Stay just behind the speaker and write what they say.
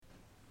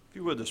If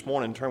you would this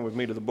morning, turn with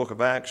me to the book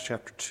of Acts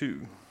chapter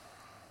 2.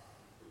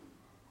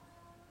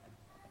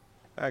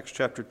 Acts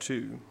chapter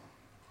 2.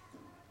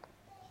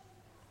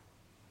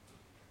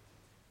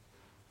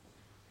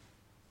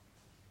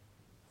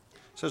 It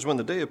says, when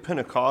the day of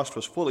Pentecost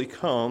was fully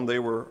come, they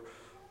were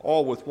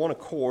all with one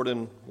accord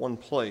in one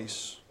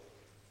place.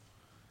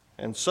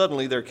 And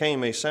suddenly there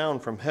came a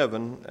sound from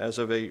heaven as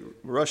of a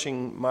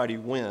rushing mighty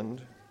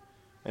wind,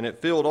 and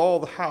it filled all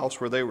the house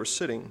where they were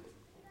sitting.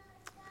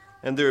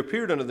 And there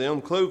appeared unto them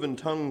cloven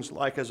tongues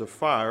like as of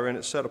fire, and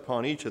it sat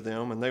upon each of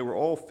them, and they were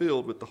all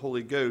filled with the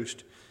Holy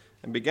Ghost,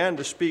 and began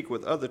to speak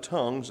with other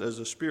tongues as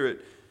the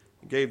Spirit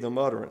gave them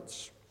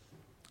utterance.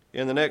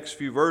 In the next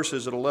few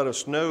verses, it'll let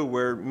us know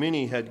where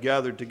many had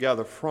gathered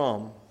together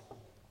from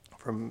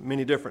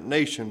many different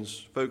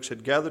nations. Folks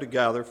had gathered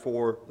together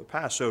for the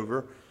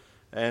Passover,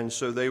 and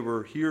so they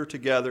were here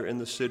together in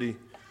the city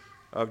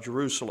of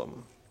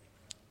Jerusalem.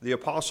 The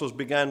apostles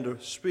began to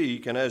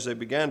speak, and as they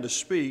began to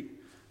speak,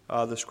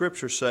 the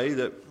scriptures say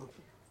that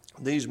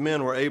these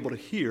men were able to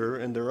hear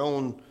in their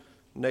own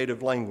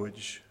native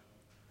language.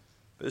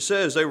 It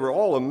says they were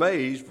all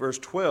amazed, verse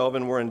 12,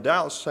 and were in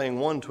doubt, saying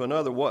one to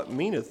another, what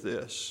meaneth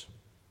this?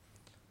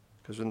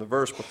 Because in the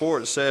verse before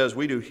it says,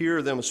 we do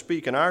hear them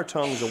speak in our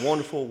tongues the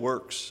wonderful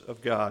works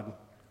of God.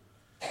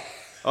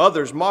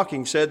 Others,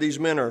 mocking, said, these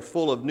men are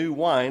full of new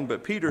wine.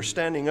 But Peter,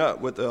 standing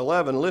up with the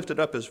 11, lifted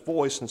up his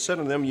voice and said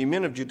unto them, ye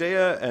men of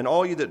Judea, and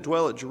all ye that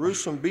dwell at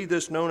Jerusalem, be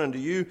this known unto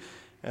you,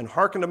 and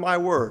hearken to my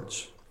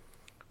words.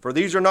 For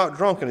these are not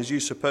drunken, as ye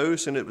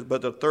suppose, and it was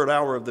but the third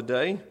hour of the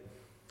day.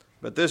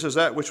 But this is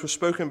that which was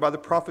spoken by the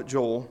prophet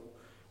Joel.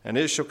 And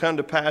it shall come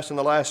to pass in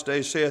the last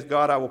days, saith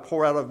God, I will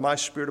pour out of my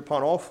spirit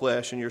upon all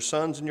flesh, and your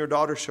sons and your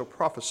daughters shall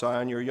prophesy,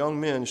 and your young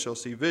men shall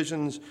see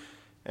visions,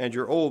 and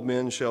your old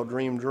men shall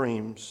dream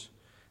dreams.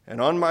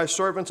 And on my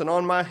servants and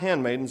on my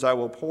handmaidens I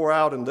will pour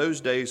out in those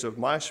days of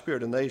my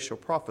spirit, and they shall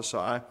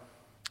prophesy,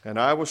 and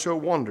I will show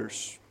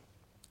wonders.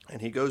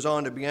 And he goes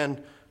on to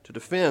begin to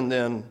defend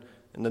then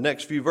in the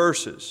next few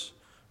verses.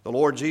 The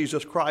Lord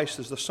Jesus Christ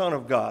is the Son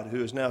of God,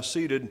 who is now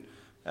seated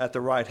at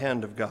the right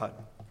hand of God.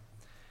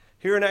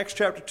 Here in Acts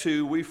chapter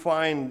 2, we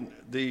find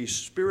the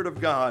Spirit of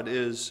God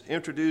is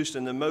introduced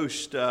in the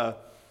most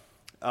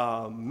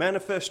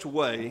manifest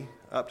way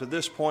up to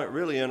this point,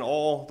 really, in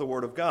all the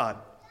Word of God.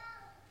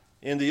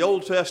 In the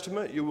Old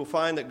Testament, you will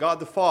find that God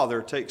the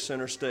Father takes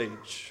center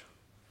stage.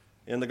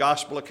 In the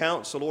Gospel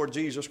accounts, the Lord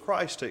Jesus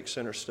Christ takes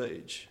center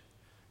stage.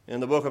 In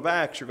the book of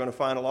Acts, you're going to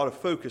find a lot of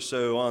focus,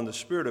 though, on the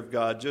Spirit of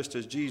God, just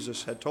as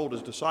Jesus had told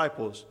his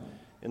disciples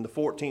in the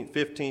 14th,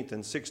 15th,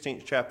 and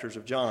 16th chapters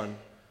of John,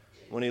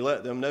 when he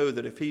let them know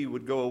that if he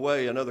would go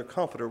away, another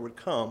Comforter would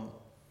come,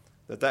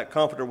 that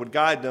Comforter would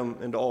guide them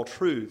into all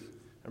truth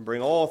and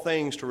bring all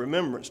things to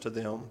remembrance to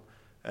them,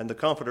 and the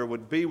Comforter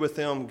would be with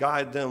them,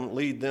 guide them,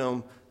 lead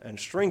them, and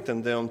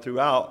strengthen them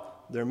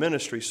throughout their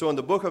ministry. So in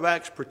the book of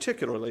Acts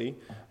particularly,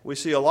 we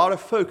see a lot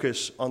of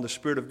focus on the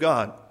Spirit of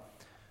God.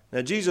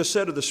 Now, Jesus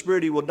said of the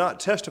Spirit, he would not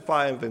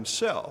testify of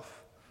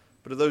himself,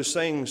 but of those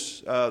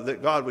things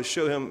that God would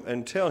show him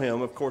and tell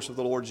him, of course, of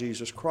the Lord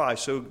Jesus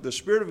Christ. So the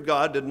Spirit of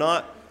God did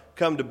not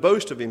come to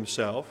boast of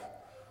himself,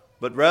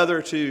 but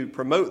rather to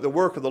promote the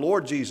work of the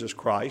Lord Jesus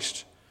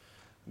Christ.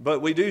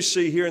 But we do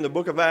see here in the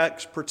book of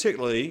Acts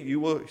particularly, you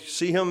will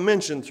see him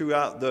mentioned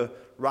throughout the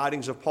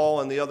writings of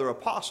Paul and the other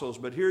apostles,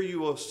 but here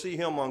you will see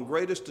him on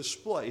greatest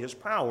display, his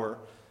power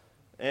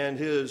and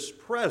his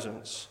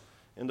presence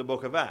in the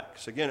book of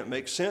Acts. Again, it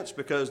makes sense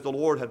because the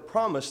Lord had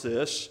promised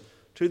this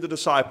to the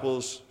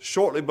disciples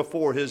shortly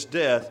before his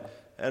death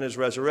and his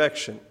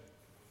resurrection.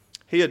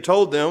 He had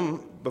told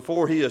them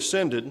before he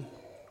ascended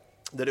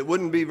that it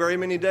wouldn't be very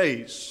many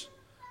days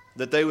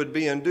that they would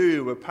be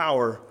endued with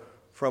power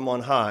from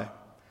on high.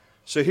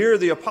 So here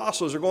the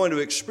apostles are going to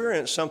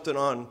experience something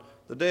on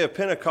the day of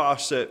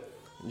Pentecost that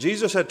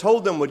Jesus had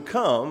told them would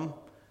come,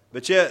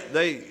 but yet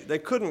they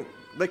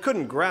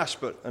couldn't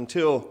grasp it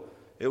until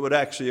it would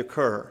actually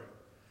occur.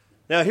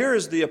 Now here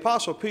is the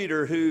Apostle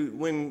Peter who,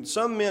 when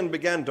some men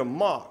began to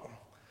mock,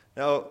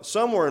 now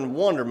some were in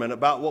wonderment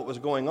about what was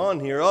going on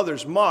here,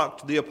 others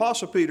mocked. The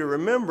Apostle Peter,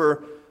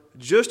 remember,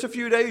 just a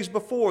few days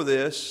before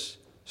this,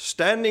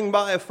 standing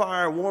by a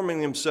fire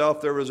warming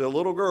himself, there was a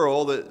little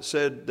girl that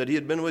said that he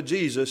had been with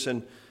Jesus,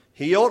 and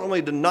he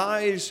ultimately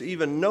denies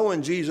even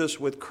knowing Jesus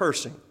with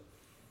cursing.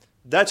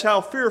 That's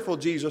how fearful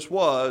Jesus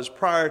was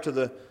prior to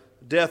the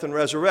death and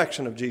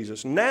resurrection of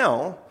Jesus.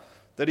 Now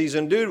that he's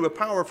endued with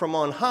power from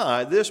on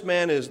high, this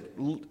man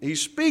he's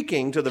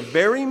speaking to the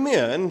very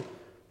men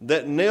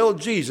that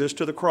nailed Jesus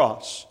to the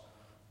cross.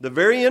 The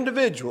very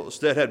individuals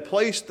that had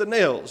placed the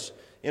nails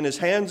in his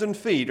hands and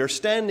feet are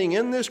standing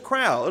in this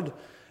crowd,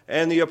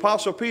 and the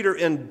Apostle Peter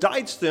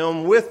indicts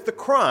them with the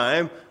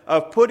crime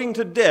of putting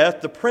to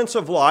death the Prince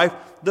of Life,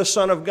 the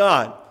Son of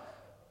God.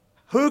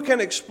 Who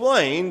can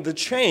explain the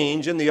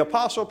change in the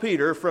Apostle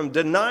Peter from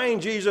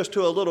denying Jesus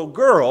to a little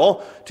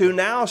girl to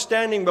now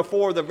standing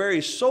before the very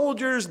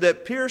soldiers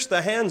that pierced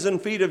the hands and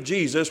feet of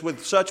Jesus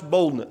with such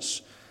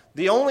boldness?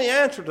 The only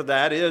answer to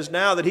that is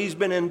now that he's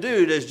been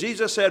endued, as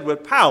Jesus said,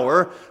 with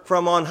power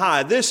from on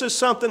high. This is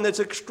something that's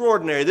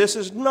extraordinary. This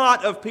is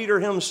not of Peter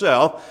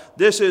himself.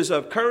 This is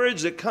of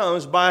courage that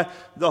comes by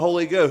the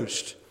Holy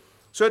Ghost.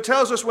 So it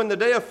tells us when the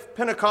day of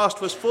Pentecost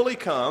was fully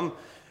come,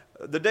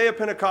 the day of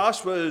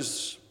Pentecost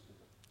was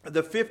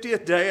the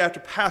 50th day after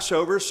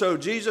Passover. So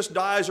Jesus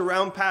dies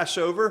around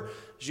Passover.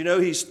 As you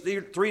know, he's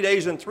 3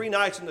 days and 3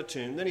 nights in the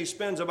tomb. Then he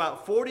spends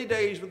about 40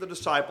 days with the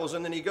disciples,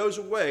 and then he goes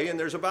away, and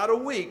there's about a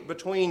week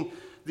between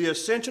the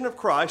ascension of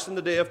Christ and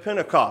the day of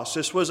Pentecost.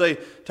 This was a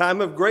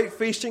time of great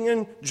feasting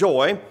and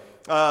joy.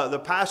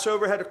 The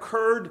Passover had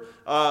occurred.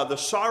 The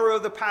sorrow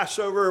of the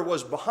Passover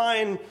was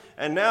behind,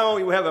 and now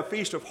we have a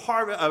feast of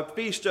harvest, a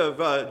feast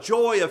of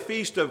joy, a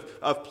feast of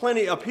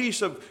plenty, a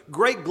feast of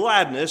great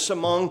gladness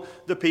among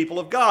the people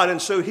of God. And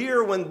so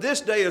here, when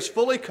this day is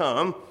fully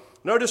come,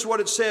 notice what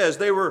it says.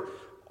 They were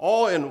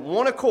all in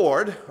one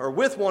accord, or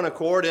with one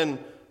accord, in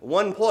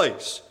one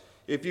place.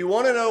 If you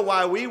want to know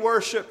why we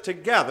worship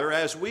together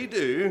as we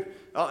do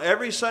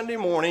every Sunday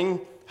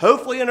morning,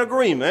 hopefully in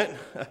agreement,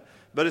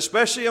 but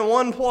especially in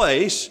one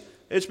place,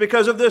 it's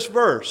because of this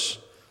verse.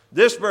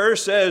 This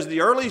verse says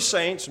the early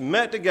saints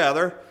met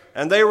together,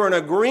 and they were in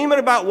agreement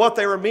about what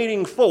they were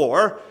meeting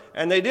for,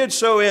 and they did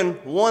so in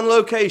one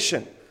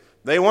location.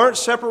 They weren't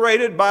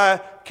separated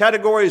by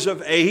categories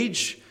of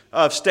age,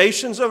 of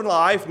stations of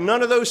life,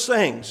 none of those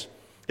things.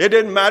 It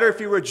didn't matter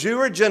if you were Jew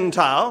or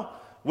Gentile,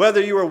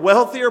 whether you were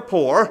wealthy or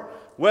poor,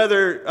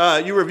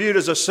 whether you were viewed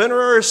as a sinner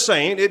or a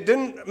saint. It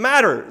didn't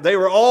matter. They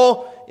were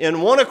all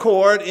in one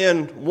accord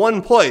in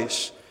one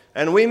place.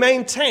 And we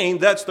maintain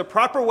that's the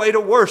proper way to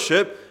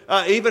worship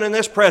even in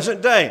this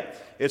present day.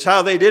 It's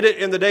how they did it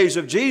in the days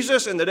of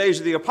Jesus, in the days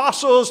of the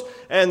apostles,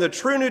 and the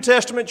true New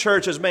Testament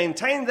church has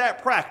maintained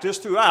that practice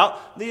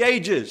throughout the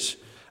ages.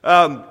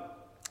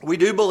 We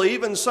do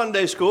believe in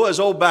Sunday school as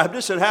Old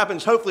Baptists. It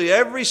happens hopefully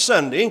every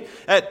Sunday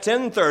at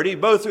 10:30,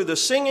 both through the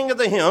singing of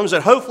the hymns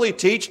that hopefully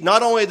teach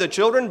not only the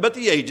children but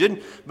the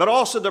aged, but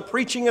also the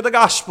preaching of the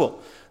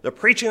gospel. The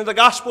preaching of the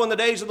gospel in the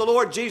days of the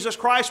Lord Jesus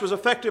Christ was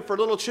effective for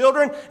little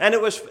children, and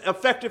it was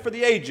effective for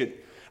the aged.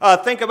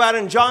 Think about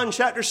in John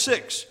chapter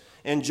 6.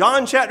 In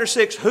John chapter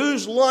 6,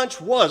 whose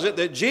lunch was it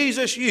that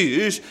Jesus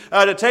used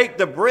to take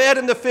the bread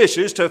and the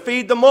fishes to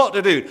feed the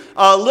multitude?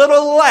 A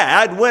little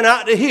lad went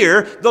out to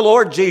hear the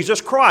Lord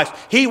Jesus Christ.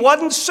 He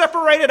wasn't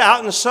separated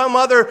out in some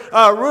other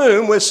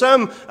room with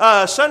some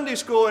Sunday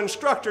school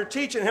instructor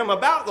teaching him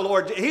about the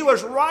Lord. He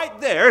was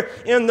right there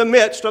in the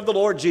midst of the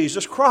Lord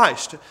Jesus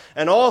Christ.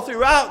 And all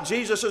throughout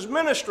Jesus'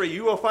 ministry,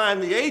 you will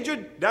find the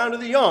aged down to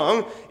the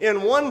young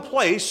in one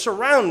place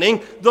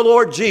surrounding the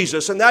Lord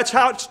Jesus. And that's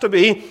how it's to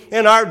be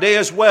in our day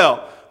as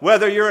well.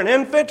 Whether you're an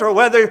infant or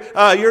whether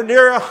you're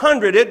near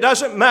 100, it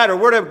doesn't matter.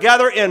 We're to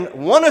gather in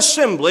one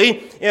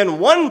assembly, in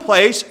one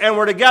place, and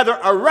we're to gather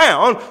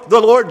around the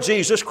Lord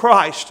Jesus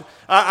Christ.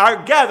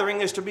 Our gathering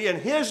is to be in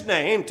His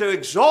name, to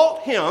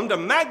exalt Him, to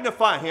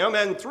magnify Him,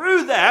 and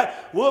through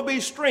that we'll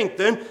be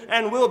strengthened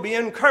and we'll be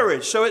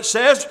encouraged. So it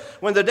says,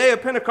 when the day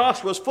of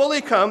Pentecost was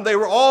fully come, they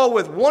were all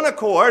with one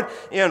accord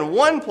in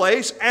one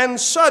place, and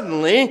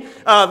suddenly,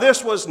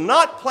 this was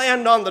not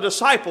planned on the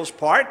disciples'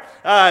 part.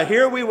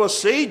 Here we will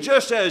see,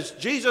 just as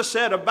Jesus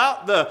said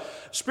about the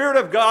Spirit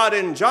of God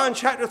in John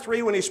chapter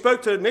 3 when He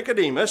spoke to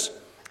Nicodemus,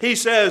 He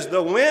says,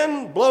 the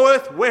wind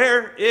bloweth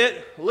where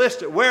it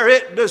listeth, where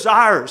it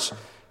desires.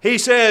 He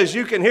says,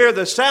 you can hear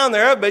the sound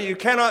thereof, but you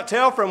cannot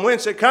tell from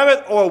whence it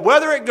cometh or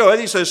whither it goeth.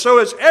 He says, so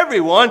is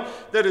everyone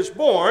that is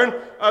born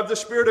of the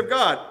Spirit of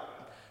God.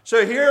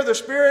 So here the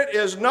Spirit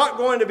is not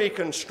going to be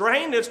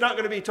constrained. It's not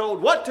going to be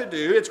told what to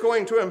do. It's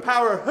going to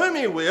empower whom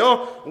He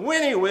will,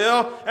 when He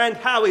will, and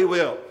how He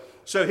will.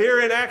 So here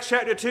in Acts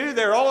chapter 2,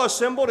 they're all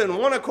assembled in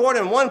one accord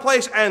in one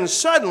place, and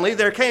suddenly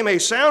there came a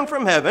sound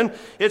from heaven.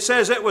 It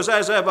says it was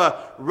as of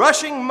a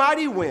rushing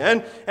mighty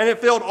wind, and it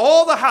filled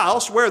all the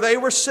house where they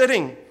were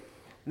sitting.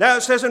 Now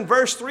it says in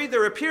verse 3,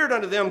 there appeared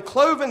unto them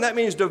cloven, that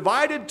means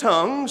divided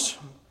tongues,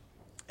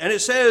 and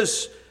it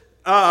says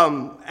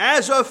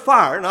as of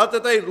fire, not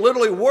that they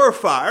literally were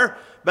fire,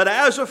 but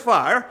as of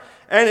fire,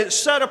 and it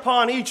set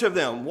upon each of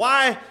them.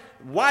 Why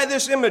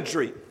this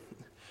imagery?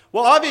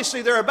 Well,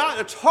 obviously, they're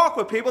about to talk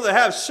with people that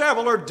have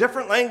several or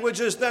different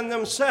languages than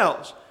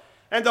themselves.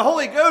 And the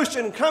Holy Ghost,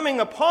 in coming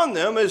upon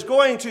them, is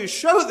going to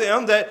show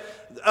them that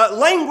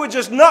language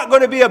is not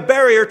going to be a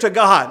barrier to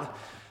God.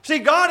 See,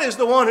 God is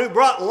the one who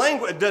brought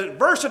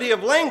diversity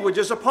of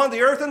languages upon the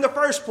earth in the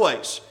first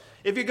place.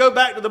 If you go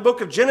back to the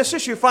book of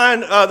Genesis, you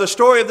find the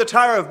story of the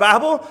Tower of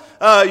Babel.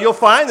 You'll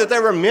find that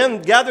there were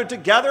men gathered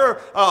together,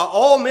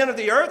 all men of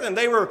the earth, and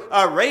they were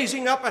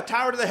raising up a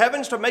tower to the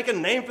heavens to make a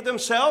name for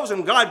themselves.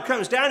 And God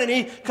comes down and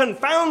He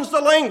confounds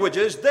the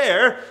languages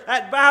there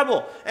at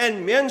Babel.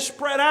 And men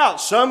spread out.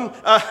 Some,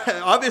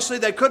 obviously,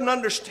 they couldn't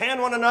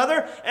understand one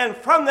another. And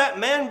from that,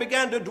 man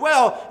began to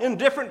dwell in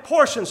different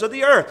portions of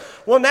the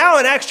earth. Well, now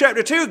in Acts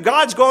chapter 2,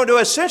 God's going to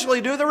essentially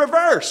do the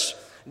reverse.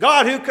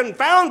 God who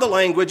confound the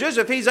languages,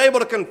 if He's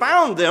able to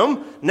confound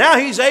them, now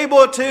He's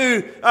able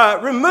to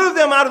remove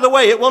them out of the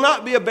way. It will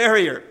not be a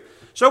barrier.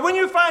 So when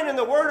you find in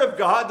the Word of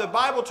God the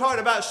Bible talking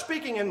about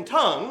speaking in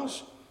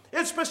tongues,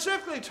 it's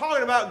specifically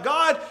talking about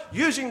God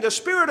using the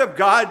Spirit of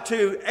God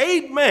to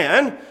aid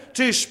man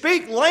to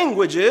speak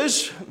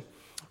languages,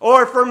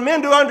 or for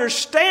men to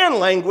understand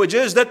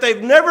languages that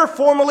they've never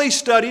formally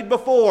studied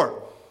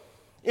before.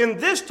 In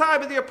this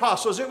time of the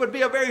apostles, it would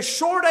be a very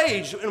short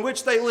age in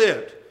which they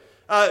lived.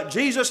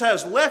 Jesus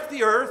has left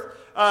the earth.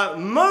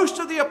 Most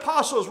of the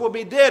apostles will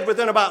be dead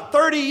within about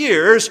 30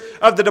 years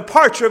of the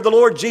departure of the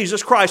Lord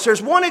Jesus Christ.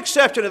 There's one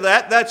exception to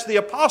that. That's the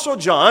Apostle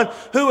John,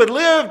 who had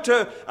lived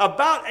to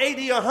about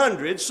 80,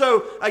 100.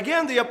 So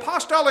again, the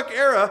apostolic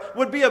era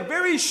would be a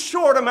very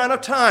short amount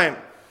of time.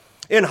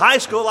 In high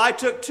school, I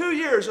took 2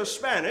 years of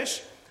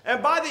Spanish.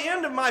 And by the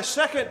end of my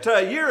second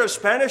year of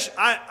Spanish,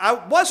 I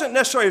wasn't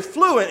necessarily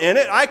fluent in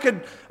it. I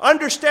could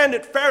understand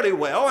it fairly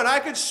well, and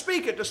I could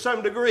speak it to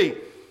some degree.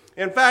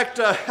 In fact,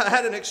 I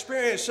had an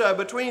experience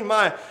between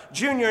my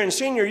junior and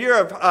senior year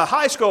of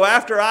high school.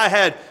 After I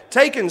had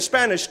taken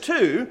Spanish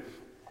 2,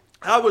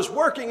 I was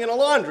working in a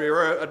laundry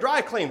or a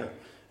dry cleaner.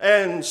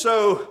 And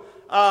so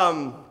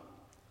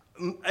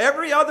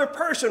every other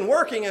person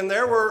working in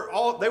there were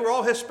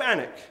all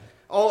Hispanic,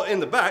 all in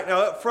the back.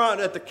 Now, up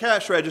front at the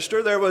cash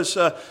register, there was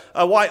a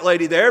white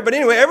lady there. But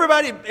anyway,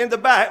 everybody in the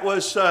back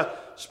was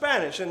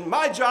Spanish. And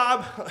my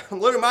job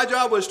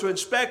was to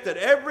inspect that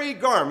every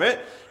garment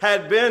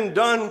had been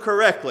done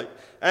correctly.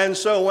 And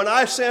so when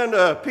I send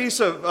a piece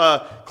of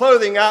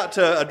clothing out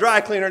to a dry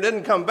cleaner and it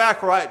didn't come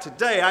back right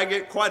today, I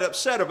get quite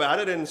upset about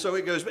it. And so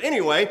it goes. But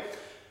anyway,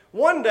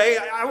 one day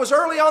I was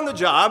early on the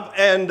job,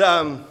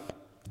 and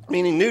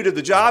meaning new to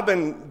the job,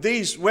 and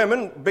these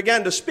women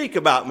began to speak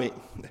about me.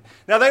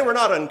 Now, they were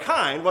not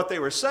unkind, what they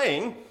were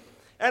saying,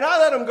 and I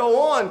let them go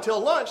on till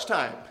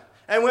lunchtime.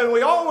 And when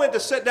we all went to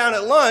sit down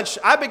at lunch,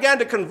 I began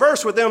to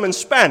converse with them in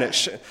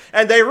Spanish.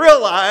 And they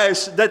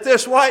realized that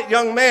this white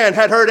young man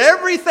had heard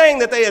everything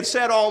that they had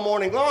said all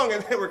morning long,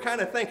 and they were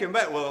kind of thinking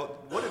back, well,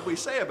 what did we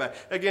say about it?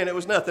 Again, it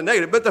was nothing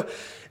negative. But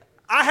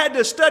I had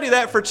to study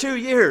that for 2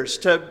 years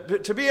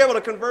to be able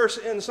to converse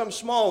in some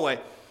small way.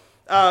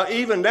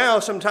 Even now,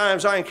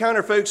 sometimes I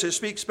encounter folks that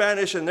speak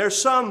Spanish, and there's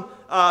some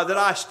that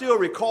I still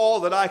recall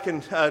that I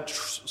can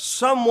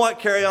somewhat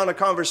carry on a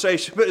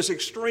conversation, but it's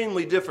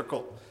extremely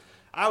difficult.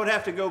 I would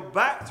have to go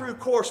back through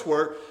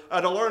coursework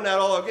to learn that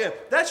all again.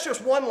 That's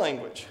just one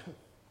language.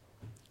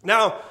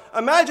 Now,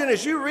 imagine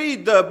as you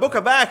read the book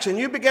of Acts and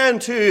you begin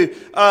to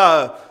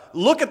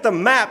look at the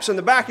maps in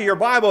the back of your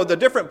Bible, the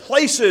different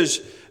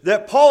places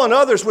that Paul and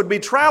others would be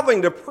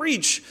traveling to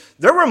preach,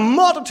 there were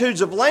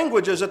multitudes of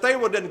languages that they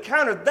would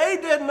encounter. They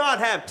did not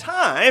have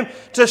time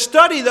to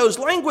study those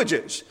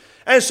languages.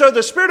 And so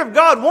the Spirit of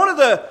God, one of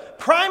the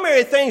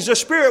primary things the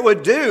Spirit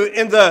would do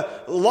in the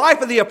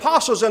life of the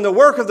apostles and the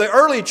work of the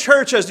early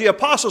church as the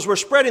apostles were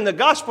spreading the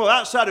gospel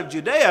outside of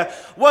Judea,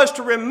 was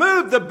to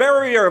remove the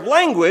barrier of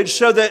language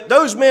so that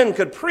those men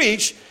could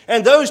preach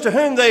and those to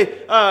whom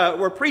they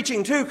were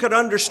preaching to could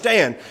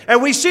understand.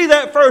 And we see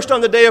that first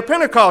on the day of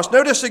Pentecost.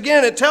 Notice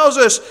again, it tells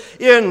us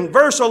in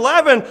verse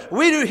 11,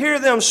 we do hear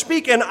them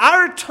speak in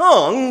our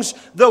tongues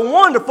the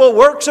wonderful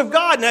works of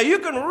God. Now you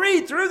can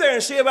read through there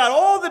and see about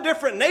all the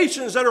different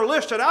nations that are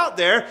listed out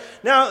there.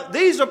 Now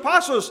these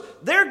apostles,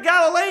 they're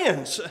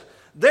Galileans.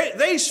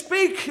 They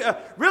speak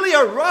really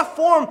a rough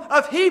form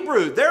of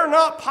Hebrew. They're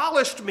not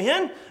polished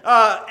men.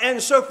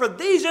 And so for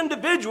these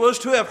individuals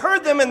to have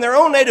heard them in their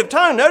own native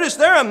tongue, notice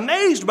they're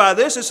amazed by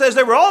this. It says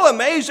they were all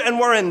amazed and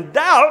were in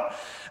doubt.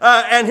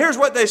 And here's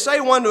what they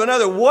say one to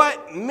another.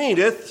 What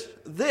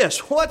meaneth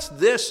this? What's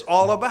this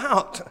all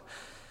about?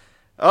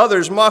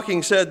 Others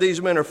mocking said,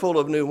 these men are full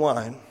of new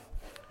wine.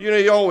 You know,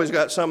 you always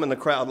got some in the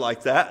crowd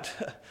like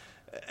that.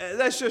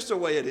 That's just the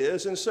way it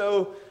is. And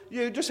so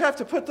you just have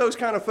to put those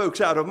kind of folks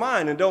out of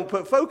mind and don't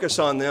put focus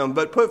on them,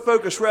 but put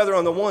focus rather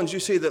on the ones you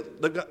see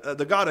that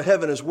the God of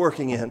heaven is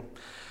working in.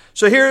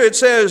 So here it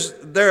says,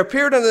 there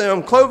appeared unto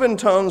them cloven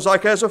tongues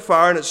like as of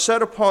fire, and it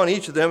set upon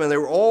each of them, and they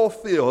were all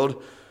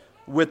filled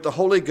with the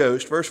Holy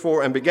Ghost. Verse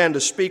 4, and began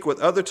to speak with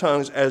other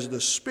tongues as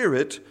the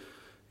Spirit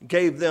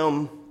gave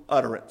them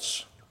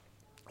utterance.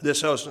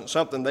 This wasn't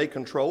something they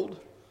controlled.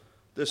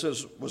 This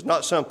was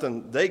not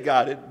something they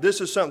guided.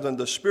 This is something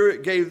the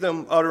Spirit gave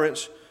them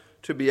utterance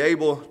to be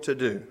able to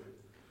do.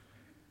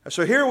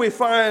 So here we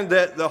find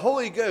that the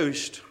Holy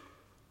Ghost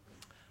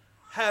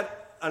had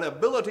an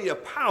ability, a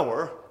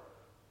power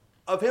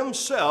of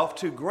himself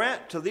to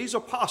grant to these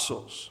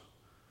apostles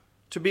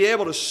to be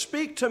able to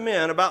speak to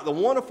men about the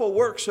wonderful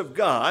works of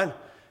God.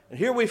 And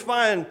here we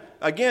find,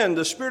 again,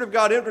 the Spirit of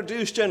God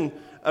introduced in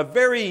a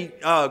very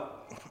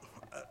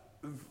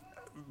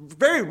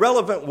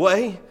relevant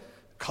way,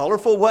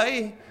 colorful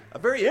way, a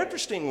very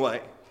interesting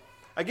way.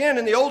 Again,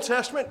 in the Old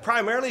Testament,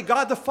 primarily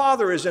God the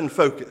Father is in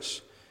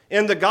focus.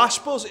 In the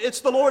Gospels, it's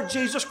the Lord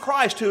Jesus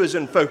Christ who is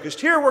in focus.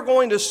 Here we're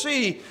going to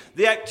see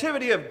the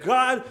activity of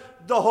God,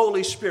 the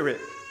Holy Spirit.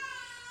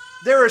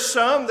 There are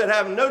some that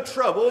have no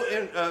trouble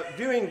in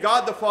viewing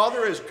God the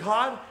Father as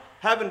God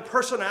having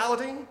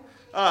personality,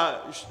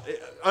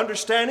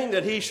 understanding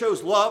that he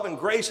shows love and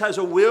grace, has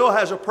a will,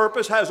 has a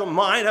purpose, has a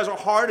mind, has a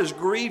heart, is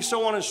grieved,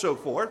 so on and so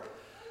forth.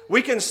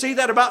 We can see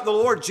that about the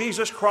Lord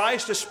Jesus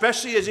Christ,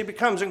 especially as he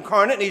becomes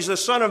incarnate, and he's the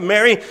Son of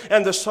Mary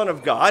and the Son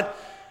of God.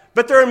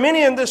 But there are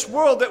many in this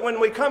world that when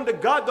we come to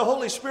God the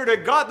Holy Spirit or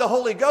God the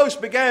Holy Ghost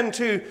began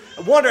to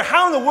wonder,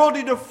 how in the world do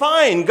you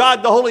define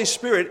God the Holy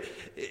Spirit?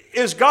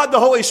 Is God the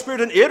Holy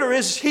Spirit an it, or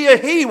is he a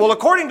he? Well,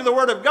 according to the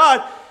Word of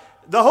God,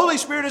 the Holy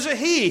Spirit is a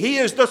he. He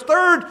is the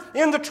third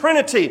in the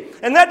Trinity.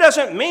 And that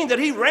doesn't mean that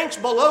he ranks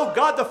below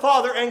God the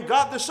Father and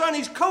God the Son.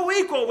 He's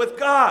co-equal with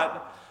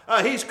God.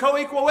 He's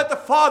co-equal with the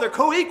Father,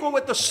 co-equal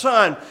with the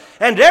Son.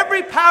 And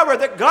every power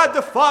that God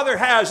the Father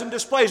has and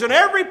displays, and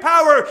every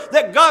power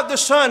that God the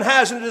Son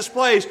has and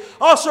displays,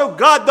 also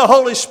God the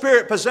Holy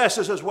Spirit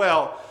possesses as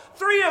well.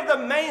 Three of the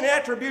main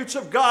attributes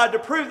of God to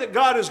prove that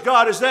God is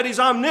that he's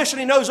omniscient,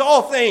 he knows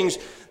all things,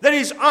 that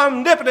he's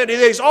omnipotent, that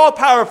he's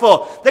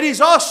all-powerful, that he's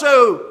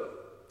also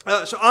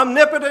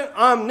omnipotent,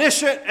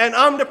 omniscient, and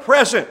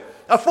omnipresent.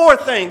 A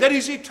fourth thing, that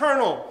he's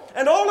eternal.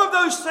 And all of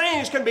those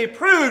things can be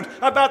proved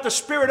about the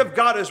Spirit of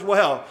God as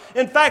well.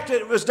 In fact,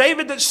 it was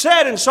David that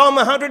said in Psalm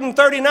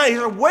 139, he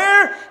said,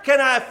 "Where can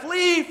I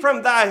flee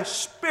from thy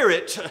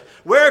Spirit?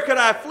 Where can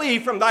I flee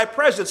from thy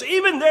presence?"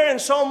 Even there in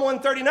Psalm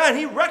 139,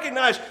 he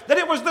recognized that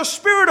it was the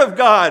Spirit of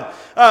God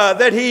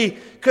that he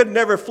could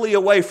never flee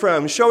away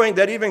from, showing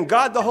that even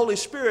God the Holy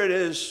Spirit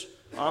is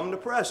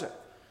omnipresent.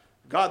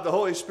 God the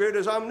Holy Spirit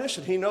is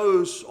omniscient. He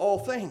knows all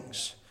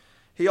things.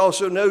 He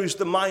also knows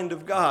the mind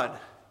of God.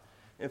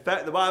 In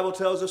fact, the Bible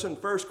tells us in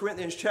 1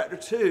 Corinthians chapter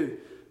 2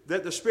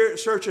 that the Spirit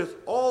searcheth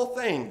all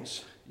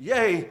things,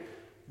 yea,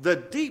 the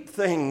deep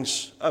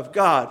things of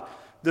God.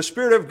 The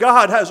Spirit of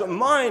God has a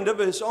mind of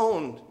his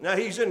own. Now,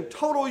 he's in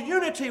total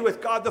unity with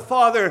God the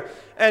Father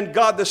and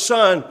God the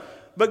Son.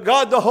 But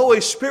God the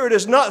Holy Spirit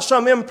is not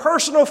some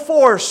impersonal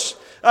force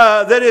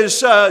that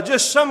is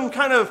just some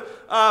kind of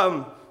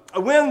a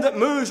wind that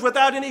moves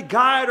without any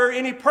guide or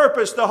any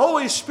purpose. The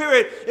Holy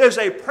Spirit is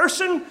a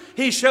person.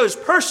 He shows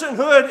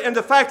personhood in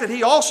the fact that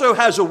he also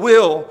has a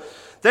will,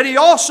 that he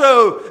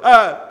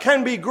also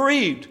can be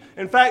grieved.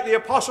 In fact, the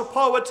Apostle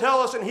Paul would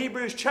tell us in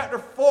Hebrews chapter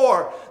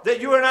 4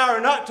 that you and I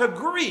are not to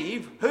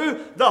grieve who?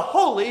 The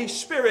Holy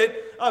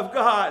Spirit of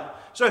God.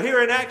 So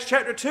here in Acts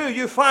chapter 2,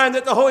 you find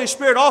that the Holy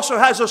Spirit also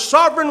has a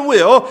sovereign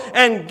will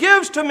and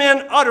gives to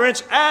men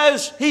utterance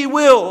as he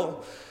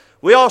will.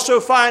 We also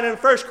find in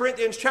 1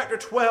 Corinthians chapter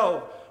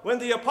 12, when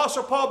the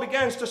Apostle Paul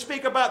begins to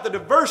speak about the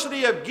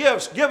diversity of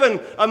gifts given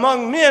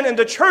among men in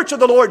the church of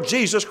the Lord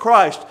Jesus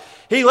Christ,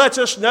 he lets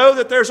us know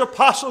that there's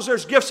apostles,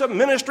 there's gifts of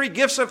ministry,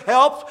 gifts of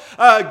help,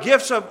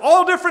 gifts of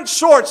all different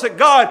sorts that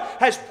God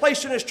has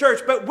placed in his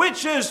church. But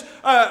which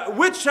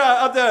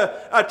of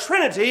the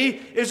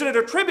Trinity is it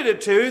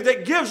attributed to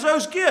that gives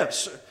those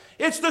gifts?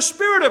 It's the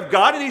Spirit of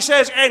God, and he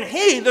says, and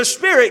he, the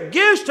Spirit,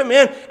 gives to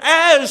men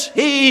as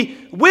he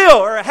will,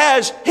 or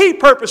as he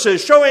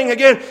purposes, showing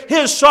again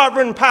his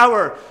sovereign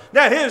power.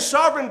 Now, his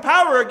sovereign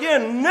power,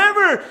 again,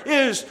 never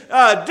is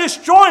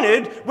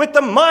disjointed with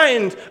the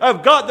mind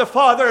of God the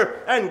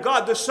Father and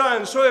God the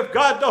Son. So if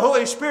God the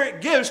Holy Spirit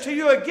gives to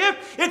you a gift,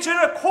 it's in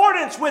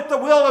accordance with the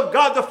will of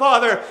God the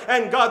Father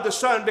and God the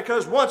Son,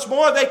 because once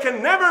more, they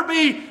can never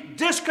be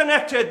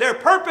disconnected. Their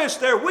purpose,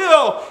 their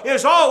will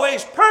is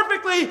always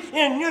perfectly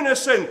in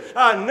unison,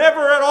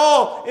 never at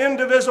all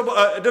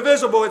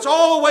divisible. It's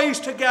always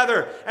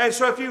together. And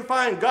so if you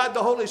find God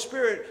the Holy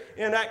Spirit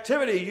in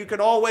activity, you can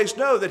always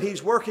know that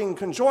he's working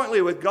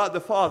conjointly with God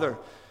the Father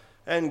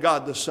and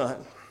God the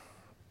Son.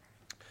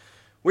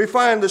 We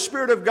find the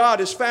Spirit of God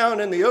is found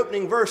in the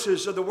opening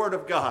verses of the Word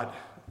of God.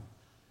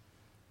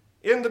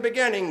 In the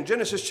beginning,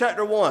 Genesis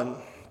chapter 1,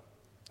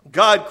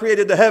 God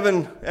created the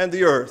heaven and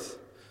the earth.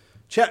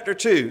 Chapter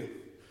 2,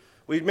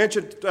 we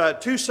mentioned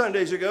 2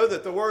 Sundays ago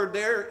that the word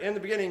there in the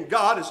beginning,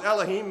 God, is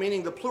Elohim,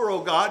 meaning the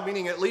plural God,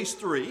 meaning at least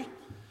three.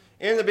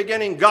 In the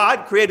beginning,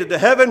 God created the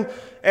heaven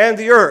and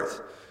the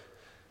earth.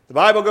 The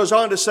Bible goes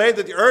on to say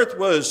that the earth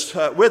was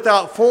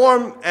without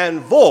form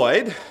and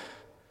void.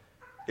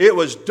 It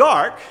was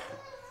dark,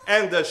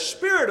 and the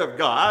Spirit of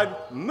God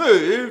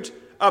moved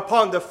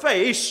upon the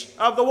face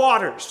of the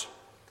waters.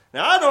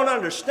 Now, I don't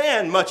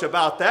understand much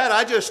about that.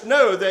 I just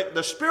know that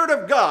the Spirit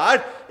of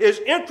God is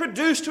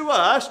introduced to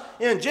us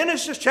in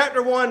Genesis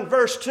chapter 1,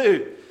 verse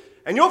 2.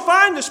 And you'll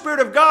find the Spirit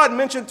of God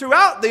mentioned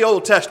throughout the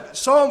Old Testament.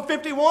 Psalm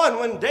 51,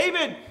 when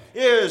David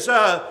is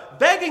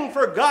begging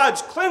for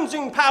God's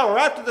cleansing power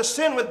after the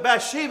sin with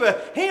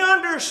Bathsheba, he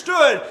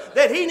understood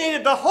that he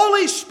needed the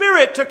Holy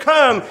Spirit to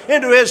come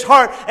into his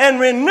heart and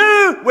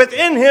renew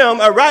within him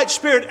a right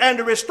spirit and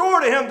to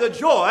restore to him the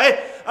joy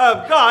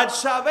of God's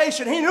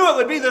salvation. He knew it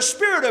would be the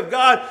Spirit of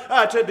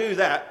God to do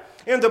that.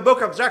 In the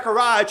book of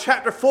Zechariah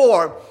chapter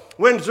 4,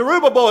 when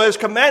Zerubbabel is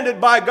commanded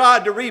by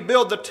God to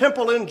rebuild the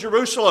temple in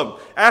Jerusalem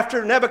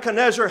after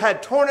Nebuchadnezzar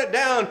had torn it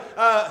down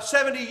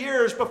 70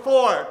 years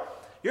before,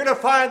 you're going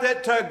to find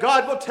that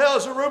God will tell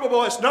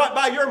Zerubbabel, it's not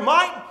by your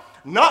might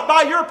Not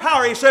by your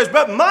power, he says,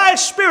 but my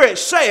Spirit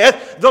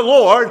saith the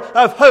Lord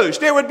of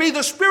hosts. It would be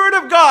the Spirit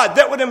of God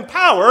that would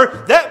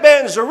empower that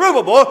man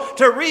Zerubbabel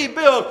to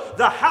rebuild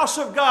the house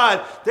of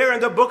God there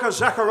in the book of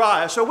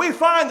Zechariah. So we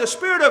find the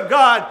Spirit of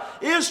God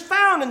is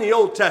found in the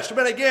Old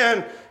Testament.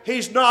 Again,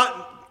 he's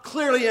not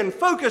clearly in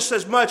focus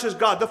as much as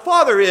God the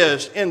Father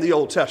is in the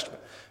Old Testament.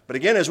 But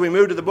again, as we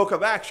move to the book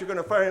of Acts, you're going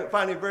to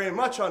find him very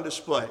much on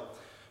display.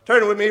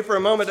 Turn with me for a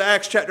moment to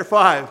Acts chapter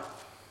 5.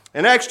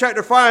 In Acts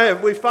chapter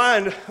 5, we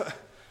find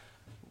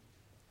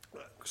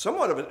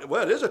somewhat of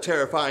it is a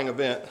terrifying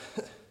event.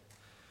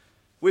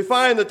 We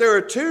find that there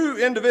are two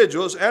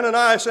individuals,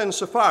 Ananias and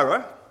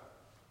Sapphira.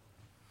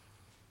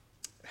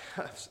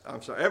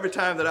 I'm sorry, every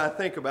time that I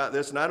think about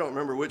this, and I don't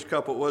remember which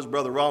couple it was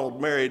Brother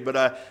Ronald married, but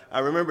I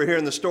remember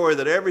hearing the story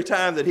that every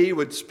time that he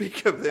would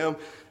speak of them,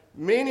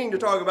 meaning to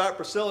talk about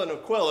Priscilla and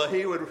Aquila,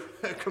 he would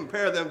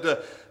compare them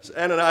to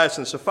Ananias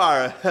and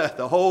Sapphira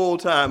the whole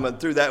time and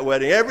through that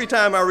wedding. Every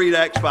time I read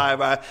Acts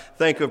 5, I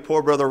think of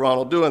poor Brother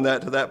Ronald doing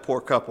that to that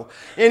poor couple.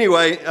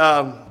 Anyway,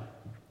 it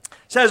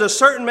says a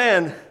certain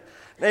man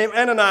named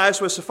Ananias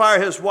with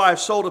Sapphira, his wife,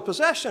 sold a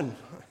possession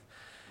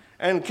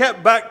and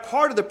kept back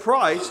part of the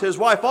price, his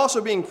wife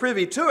also being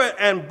privy to it,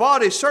 and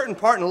brought a certain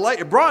part and laid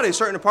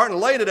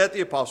it at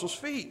the apostles'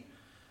 feet.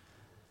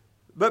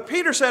 But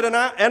Peter said,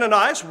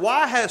 Ananias,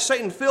 why has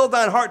Satan filled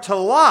thine heart to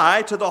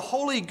lie to the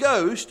Holy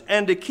Ghost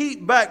and to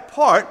keep back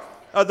part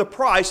of the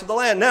price of the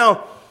land?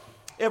 Now,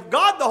 if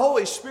God the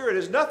Holy Spirit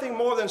is nothing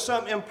more than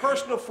some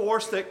impersonal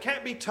force that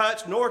can't be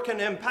touched nor can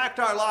impact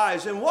our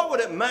lives, then what would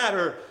it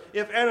matter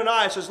if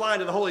Ananias is lying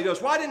to the Holy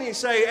Ghost? Why didn't he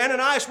say,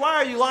 Ananias, why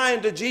are you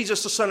lying to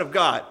Jesus, the Son of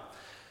God?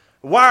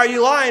 Why are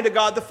you lying to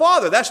God the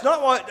Father? That's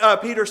not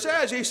what Peter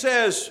says. He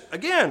says,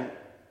 again,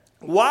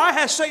 why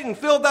has Satan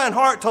filled thine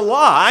heart to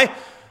lie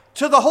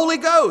to the Holy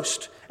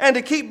Ghost and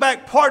to keep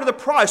back part of the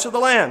price of the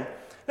land?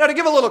 Now, to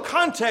give a little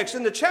context,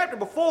 in the chapter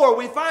before,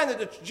 we find that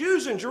the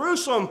Jews in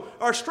Jerusalem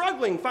are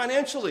struggling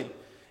financially.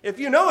 If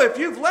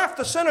you've left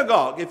the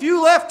synagogue, if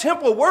you left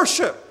temple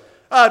worship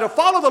to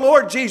follow the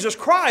Lord Jesus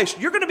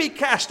Christ, you're going to be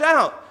cast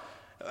out.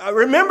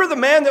 Remember the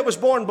man that was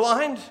born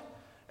blind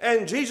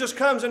and Jesus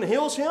comes and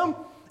heals him?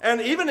 And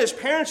even his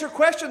parents are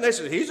questioned. They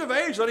said, he's of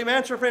age, let him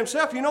answer for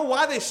himself. You know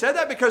why they said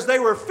that? Because they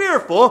were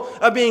fearful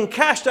of being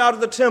cast out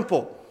of the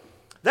temple.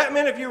 That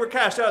meant if you were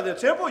cast out of the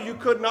temple, you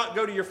could not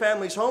go to your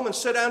family's home and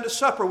sit down to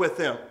supper with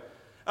them.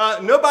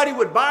 Nobody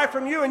would buy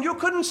from you and you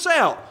couldn't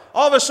sell.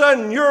 All of a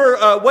sudden,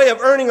 your way of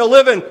earning a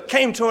living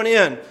came to an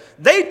end.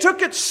 They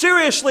took it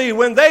seriously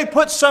when they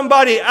put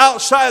somebody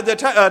outside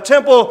the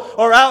temple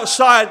or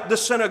outside the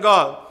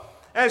synagogue.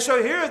 And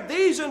so here,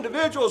 these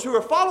individuals who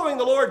are following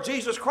the Lord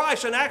Jesus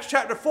Christ in Acts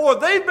chapter 4,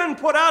 they've been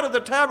put out of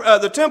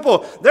the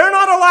temple. They're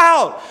not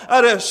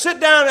allowed to sit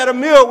down at a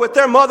meal with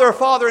their mother or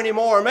father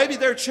anymore, or maybe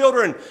their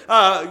children,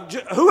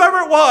 whoever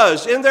it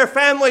was in their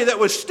family that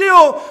was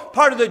still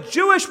part of the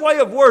Jewish way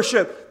of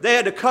worship. They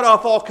had to cut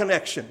off all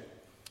connection.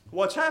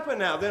 What's happened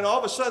now? Then all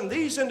of a sudden,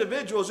 these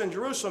individuals in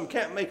Jerusalem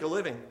can't make a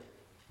living.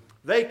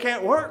 They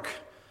can't work.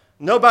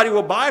 Nobody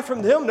will buy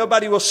from them.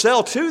 Nobody will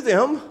sell to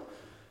them.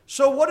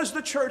 So what does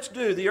the church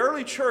do? The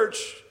early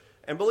church,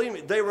 and believe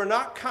me, they were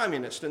not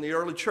communists in the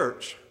early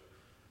church.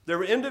 There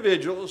were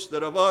individuals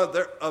that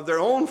of their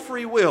own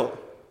free will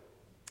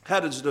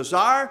had a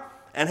desire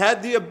and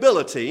had the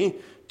ability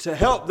to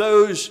help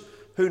those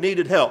who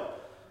needed help.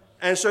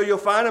 And so you'll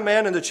find a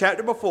man in the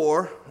chapter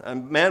before, a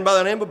man by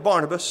the name of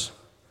Barnabas.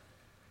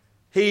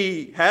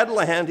 He had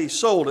land, he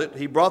sold it,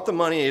 he brought the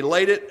money, he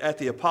laid it at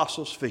the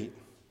apostles' feet.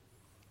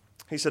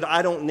 He said,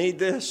 I don't need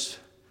this,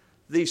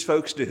 these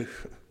folks do.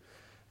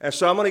 And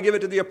so I'm going to give it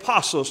to the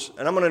apostles,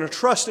 and I'm going to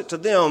entrust it to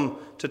them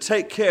to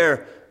take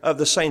care of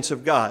the saints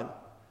of God.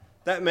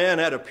 That man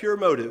had a pure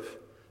motive.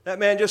 That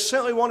man just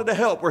simply wanted to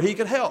help where he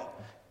could help.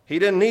 He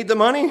didn't need the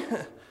money.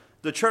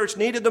 The church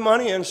needed the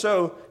money, and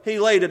so he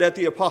laid it at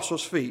the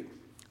apostles' feet.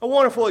 A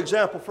wonderful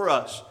example for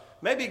us.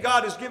 Maybe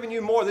God has given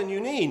you more than you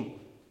need.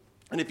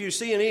 And if you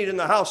see a need in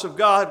the house of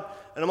God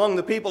and among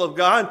the people of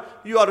God,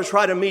 you ought to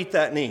try to meet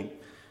that need.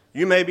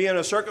 You may be in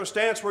a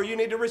circumstance where you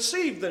need to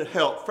receive the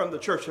help from the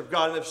church of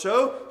God, and if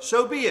so,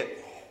 so be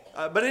it.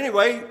 But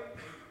anyway,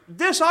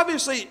 this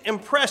obviously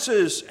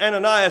impresses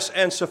Ananias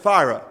and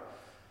Sapphira.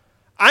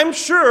 I'm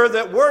sure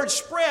that word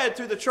spread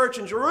through the church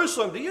in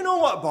Jerusalem. Do you know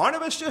what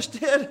Barnabas just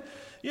did?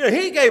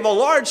 He gave a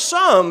large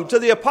sum to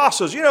the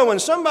apostles. When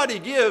somebody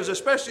gives,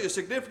 especially a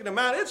significant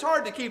amount, it's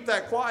hard to keep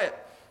that quiet.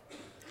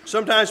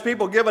 Sometimes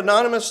people give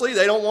anonymously.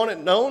 They don't want it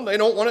known. They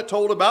don't want it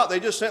told about. They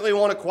just simply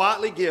want to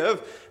quietly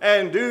give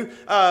and do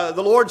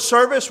the Lord's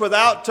service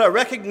without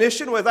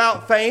recognition,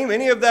 without fame,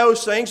 any of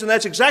those things. And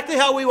that's exactly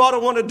how we ought to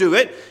want to do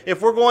it.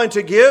 If we're going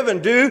to give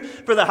and do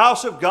for the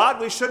house of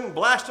God, we shouldn't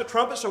blast a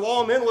trumpet so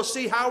all men will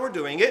see how we're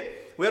doing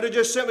it. We ought to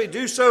just simply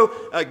do so,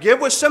 give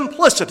with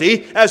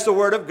simplicity, as the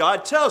Word of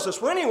God tells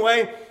us. Well,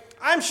 anyway,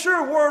 I'm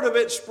sure word of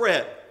it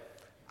spread.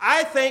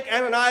 I think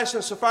Ananias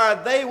and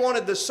Sapphira, they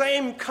wanted the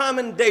same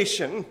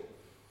commendation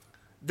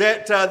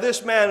that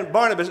this man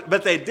Barnabas,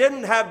 but they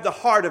didn't have the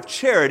heart of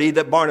charity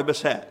that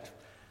Barnabas had.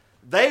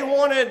 They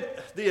wanted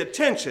the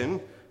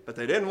attention, but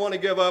they didn't want to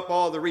give up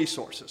all the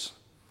resources.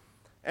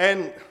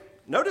 And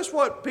notice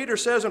what Peter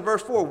says in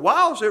verse 4,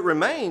 whilst it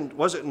remained,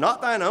 was it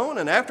not thine own?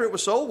 And after it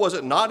was sold, was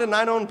it not in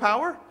thine own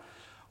power?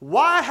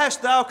 Why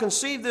hast thou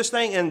conceived this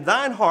thing in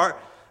thine heart?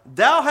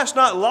 Thou hast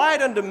not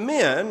lied unto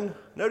men,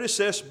 notice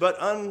this, but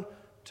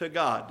unto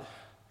God.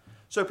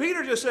 So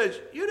Peter just says,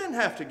 you didn't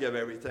have to give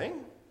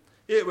everything.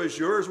 It was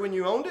yours when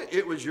you owned it.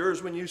 It was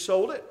yours when you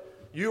sold it.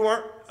 You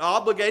weren't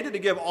obligated to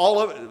give all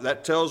of it.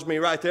 That tells me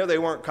right there they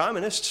weren't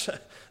communists.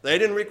 They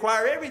didn't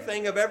require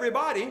everything of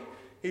everybody.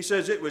 He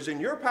says it was in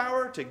your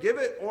power to give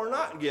it or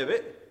not give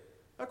it,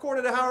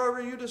 according to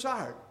however you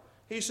desired.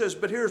 He says,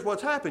 but here's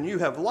what's happened. You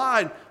have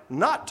lied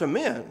not to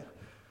men.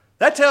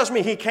 That tells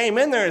me he came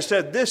in there and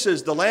said, this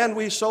is the land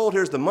we sold.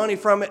 Here's the money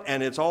from it,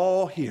 and it's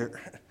all here.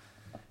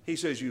 He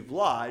says, you've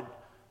lied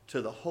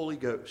to the Holy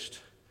Ghost.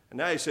 And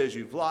now he says,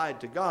 you've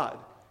lied to God.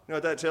 You know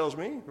what that tells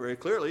me? Very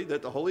clearly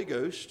that the Holy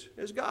Ghost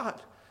is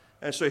God.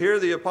 And so here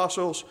the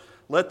apostles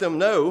let them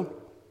know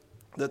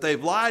that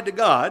they've lied to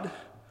God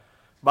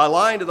by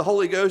lying to the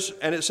Holy Ghost.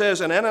 And it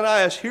says, and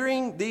Ananias,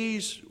 hearing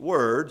these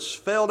words,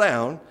 fell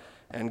down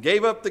and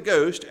gave up the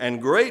ghost, and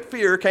great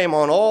fear came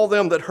on all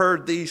them that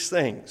heard these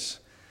things.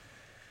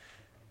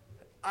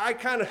 I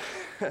kind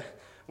of,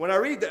 when I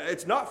read that,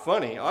 it's not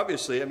funny,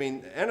 obviously. I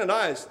mean,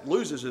 Ananias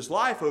loses his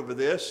life over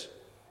this.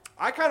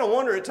 I kind of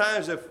wonder at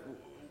times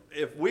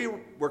if we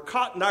were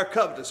caught in our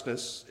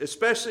covetousness,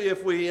 especially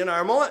if we, in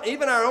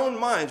even our own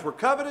minds, were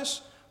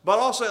covetous, but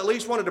also at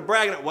least wanted to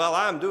brag on it. Well,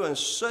 I'm doing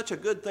such a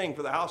good thing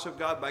for the house of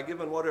God by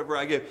giving whatever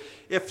I give.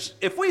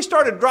 If we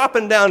started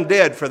dropping down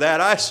dead for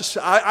that,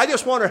 I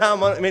just wonder how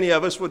many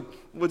of us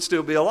would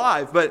still be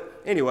alive.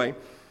 But anyway,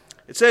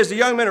 it says the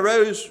young men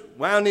arose,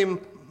 wound him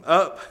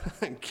up,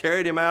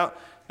 carried him out,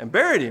 and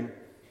buried him.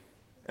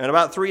 And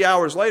about 3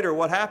 hours later,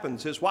 what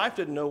happens? His wife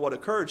didn't know what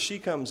occurred. She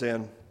comes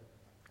in,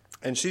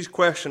 and she's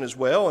questioned as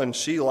well, and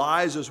she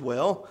lies as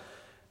well.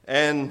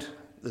 And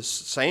the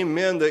same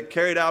men that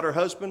carried out her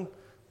husband,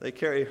 they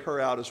carry her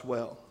out as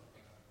well.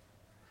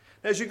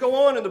 As you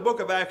go on in the book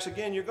of Acts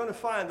again, you're going to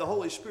find the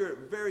Holy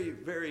Spirit very,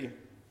 very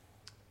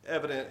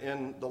evident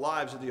in the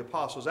lives of the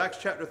apostles. Acts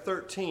chapter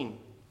 13,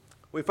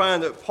 we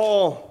find that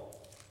Paul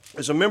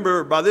is a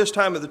member by this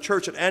time of the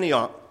church at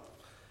Antioch.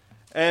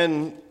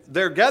 And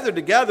they're gathered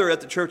together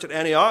at the church at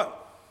Antioch.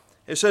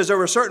 It says there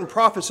were certain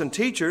prophets and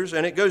teachers,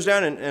 and it goes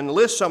down and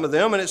lists some of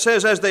them. And it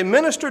says, as they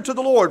ministered to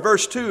the Lord,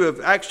 verse 2 of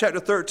Acts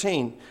chapter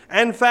 13,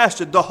 and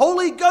fasted, the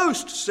Holy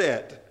Ghost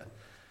said.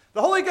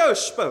 The Holy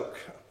Ghost spoke.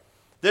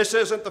 This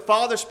isn't the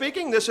Father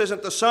speaking. This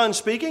isn't the Son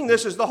speaking.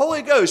 This is the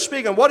Holy Ghost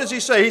speaking. What does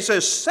he say? He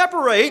says,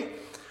 separate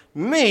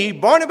me,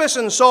 Barnabas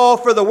and Saul,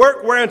 for the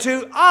work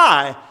whereunto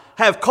I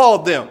have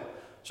called them.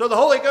 So the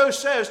Holy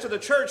Ghost says to the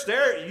church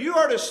there, you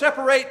are to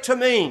separate to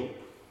me.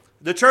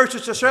 The church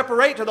is to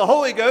separate to the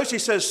Holy Ghost. He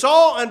says,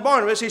 Saul and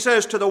Barnabas, he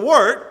says, to the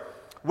work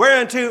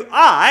whereunto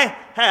I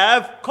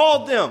have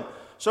called them.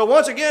 So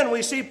once again,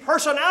 we see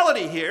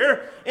personality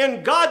here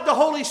in God the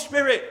Holy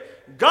Spirit.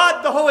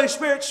 God the Holy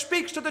Spirit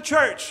speaks to the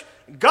church.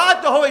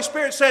 God the Holy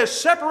Spirit says,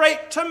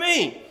 separate to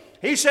me.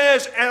 He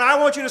says, and I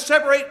want you to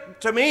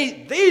separate to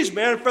me these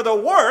men for the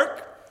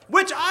work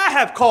which I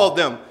have called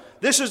them.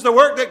 This is the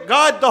work that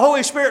God the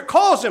Holy Spirit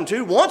calls them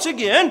to, once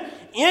again,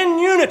 in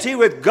unity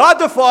with God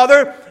the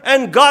Father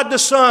and God the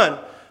Son.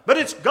 But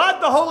it's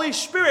God the Holy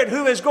Spirit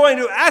who is going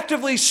to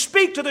actively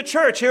speak to the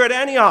church here at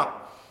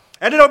Antioch.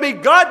 And it'll be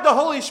God the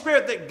Holy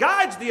Spirit that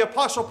guides the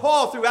Apostle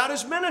Paul throughout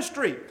his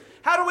ministry.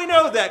 How do we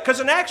know that? Because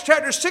in Acts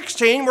chapter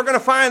 16, we're going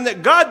to find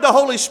that God the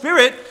Holy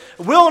Spirit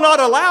will not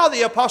allow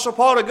the Apostle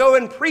Paul to go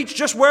and preach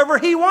just wherever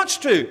he wants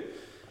to.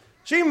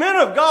 See, men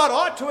of God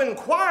ought to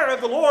inquire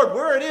of the Lord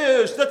where it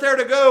is that they're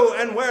to go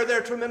and where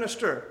they're to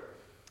minister.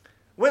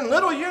 When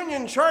Little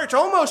Union Church,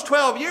 almost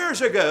 12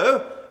 years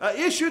ago,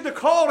 issued the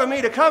call to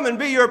me to come and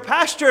be your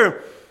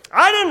pastor,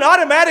 I didn't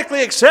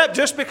automatically accept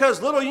just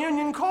because Little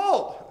Union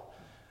called.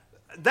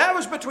 That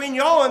was between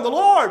y'all and the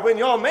Lord when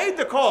y'all made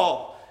the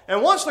call.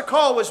 And once the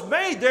call was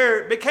made,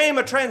 there became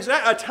a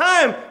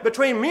time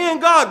between me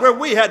and God where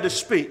we had to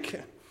speak.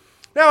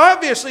 Now,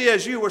 obviously,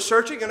 as you were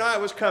searching and I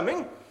was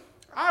coming,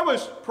 I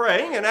was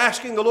praying and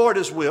asking the Lord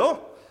His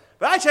will.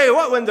 But I tell you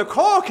what, when the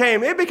call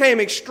came, it became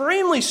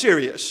extremely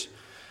serious.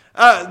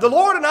 The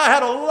Lord and I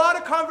had a lot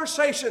of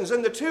conversations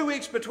in the 2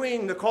 weeks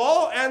between the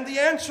call and the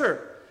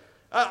answer.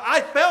 I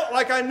felt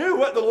like I knew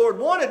what the Lord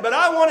wanted, but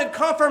I wanted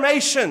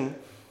confirmation.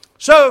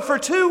 So for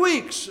 2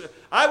 weeks,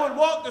 I would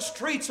walk the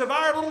streets of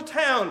our little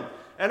town,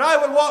 and I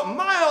would walk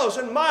miles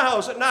and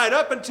miles at night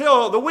up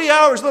until the wee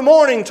hours of the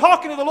morning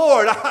talking to the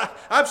Lord.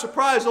 I'm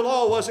surprised the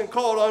law wasn't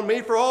called on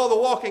me for all the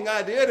walking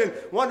I did and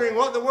wondering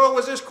what in the world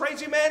was this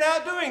crazy man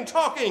out doing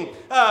talking.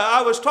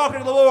 I was talking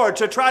to the Lord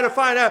to try to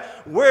find out,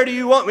 where do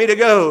you want me to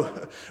go?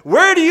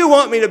 Where do you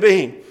want me to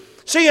be?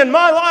 See, in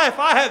my life,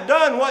 I have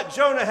done what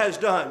Jonah has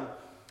done.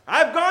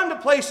 I've gone to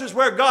places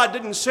where God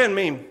didn't send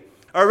me.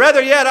 Or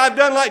rather yet, I've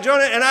done like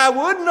Jonah, and I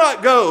would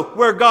not go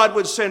where God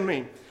would send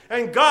me.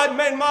 And God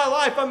made my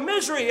life a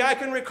misery. I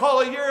can recall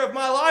a year of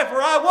my life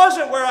where I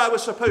wasn't where I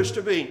was supposed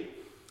to be.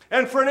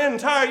 And for an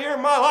entire year,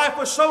 my life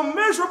was so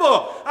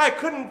miserable. I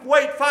couldn't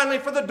wait finally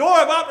for the door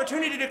of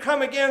opportunity to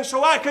come again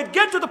so I could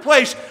get to the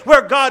place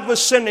where God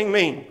was sending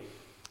me.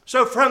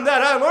 So from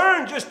that I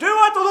learned, just do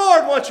what the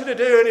Lord wants you to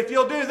do. And if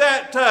you'll do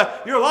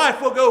that, your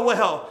life will go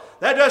well.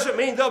 That doesn't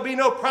mean there'll be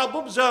no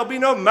problems, there'll be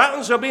no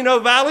mountains, there'll be no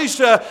valleys,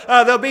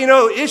 there'll be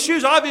no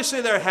issues.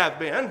 Obviously there have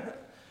been.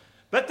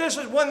 But this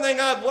is one thing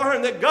I've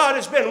learned, that God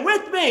has been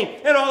with me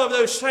in all of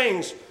those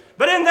things.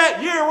 But in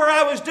that year where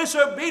I was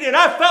disobedient,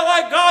 I felt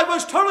like God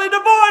was totally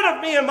devoid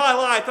of me in my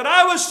life, that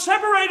I was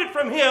separated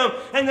from Him,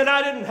 and that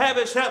I didn't have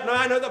His help. Now,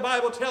 I know the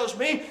Bible tells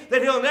me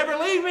that He'll never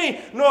leave me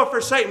nor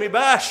forsake me,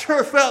 but I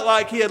sure felt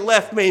like He had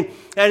left me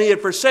and He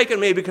had forsaken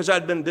me because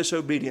I'd been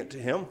disobedient to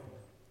Him.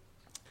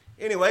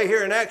 Anyway,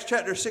 here in Acts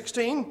chapter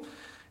 16,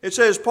 it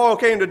says, Paul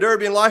came to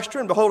Derbe and Lystra,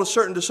 and behold, a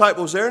certain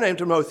disciple was there named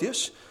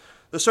Timotheus,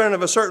 the son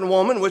of a certain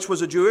woman, which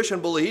was a Jewish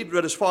and believed,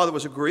 but his father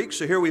was a Greek.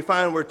 So here we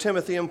find where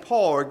Timothy and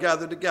Paul are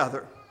gathered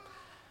together.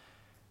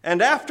 And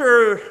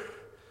after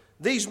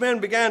these men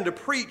began to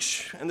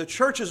preach, and the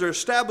churches are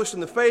established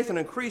in the faith and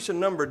increase in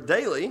number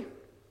daily,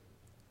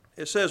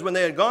 it says, when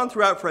they had gone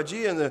throughout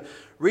Phrygia and the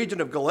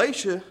region of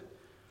Galatia,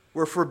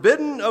 were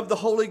forbidden of the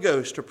Holy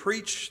Ghost to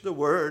preach the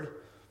word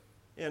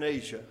in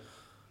Asia.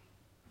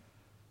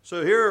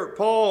 So here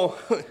Paul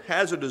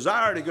has a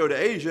desire to go to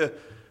Asia,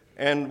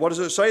 and what does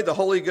it say? The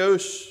Holy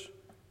Ghost,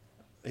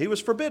 he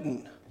was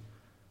forbidden.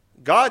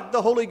 God,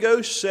 the Holy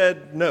Ghost,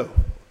 said no.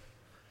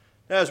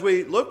 Now, as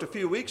we looked a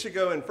few weeks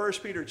ago in 1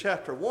 Peter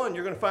chapter 1,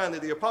 you're going to find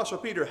that the Apostle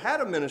Peter had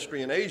a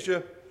ministry in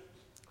Asia,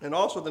 and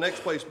also the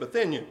next place,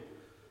 Bithynia.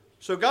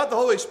 So God, the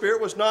Holy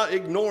Spirit, was not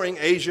ignoring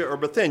Asia or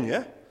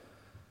Bithynia,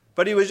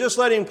 but he was just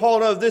letting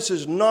Paul know, this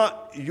is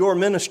not your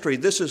ministry.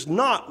 This is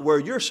not where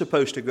you're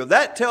supposed to go.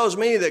 That tells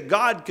me that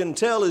God can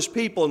tell his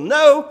people,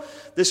 no,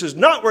 this is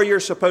not where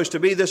you're supposed to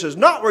be. This is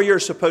not where you're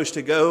supposed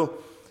to go.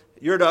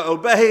 You're to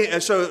obey.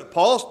 And so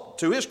Paul,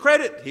 to his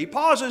credit, he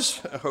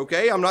pauses.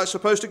 Okay, I'm not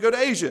supposed to go to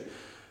Asia.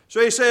 So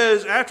he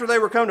says, after they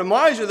were come to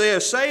Mysia, they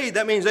essayed.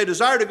 That means they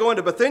desired to go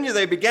into Bithynia.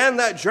 They began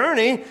that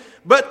journey,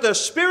 but the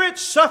Spirit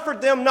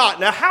suffered them not.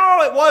 Now,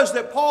 how it was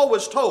that Paul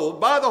was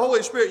told by the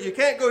Holy Spirit, you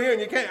can't go here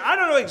and you can't, I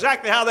don't know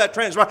exactly how that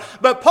transpired,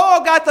 but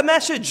Paul got the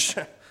message.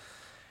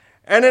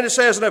 And then it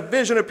says, and a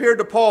vision appeared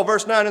to Paul,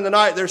 verse 9, in the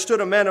night, there stood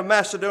a man of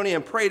Macedonia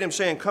and prayed him,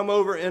 saying, come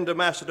over into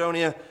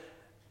Macedonia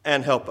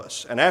and help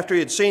us. And after he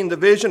had seen the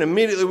vision,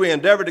 immediately we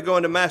endeavored to go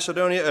into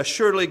Macedonia,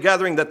 assuredly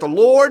gathering that the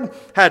Lord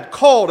had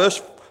called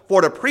us for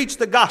to preach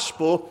the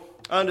gospel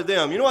unto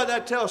them. You know what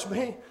that tells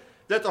me?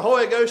 That the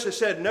Holy Ghost that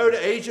said no to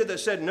Asia, that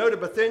said no to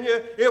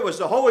Bithynia, it was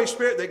the Holy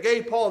Spirit that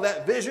gave Paul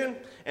that vision.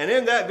 And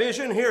in that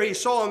vision, here he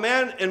saw a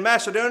man in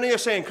Macedonia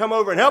saying, come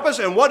over and help us.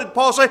 And what did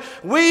Paul say?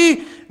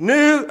 We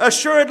knew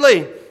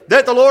assuredly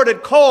that the Lord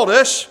had called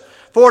us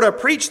for to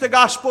preach the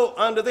gospel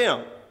unto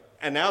them.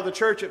 And now the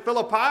church at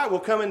Philippi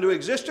will come into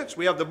existence.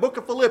 We have the book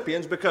of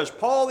Philippians because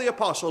Paul the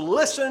apostle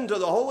listened to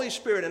the Holy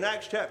Spirit in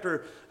Acts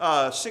chapter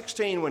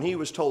 16 when he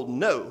was told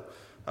no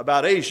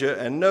about Asia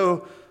and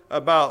no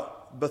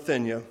about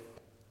Bithynia.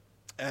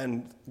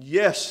 And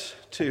yes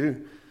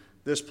to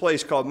this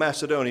place called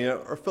Macedonia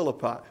or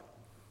Philippi.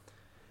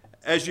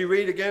 As you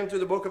read again through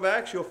the book of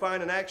Acts, you'll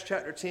find in Acts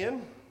chapter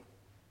 10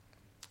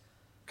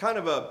 kind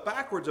of a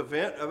backwards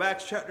event of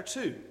Acts chapter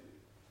 2.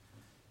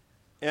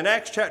 In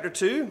Acts chapter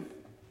 2,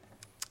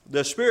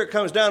 the Spirit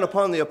comes down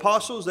upon the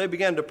apostles. They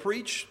began to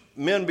preach.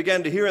 Men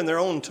began to hear in their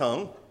own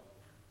tongue.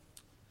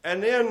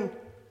 And then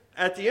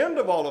at the end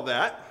of all of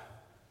that,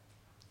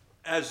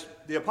 as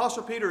the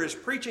Apostle Peter is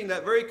preaching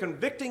that very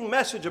convicting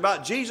message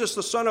about Jesus,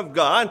 the Son of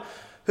God,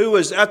 who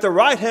was at the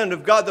right hand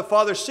of God the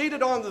Father,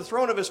 seated on the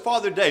throne of his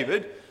father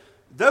David,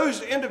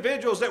 those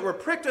individuals that were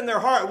pricked in their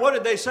heart, what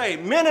did they say?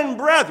 Men and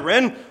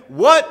brethren,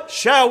 what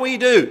shall we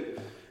do?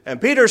 And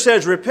Peter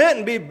says, repent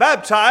and be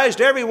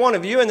baptized, every one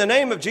of you, in the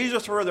name of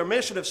Jesus for the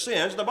remission of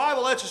sins. The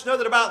Bible lets us know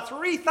that about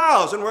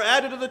 3,000 were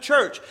added to the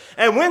church.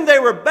 And when they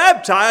were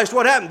baptized,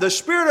 what happened? The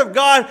Spirit of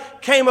God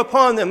came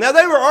upon them. Now,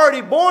 they were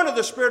already born of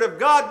the Spirit of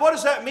God. What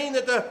does that mean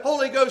that the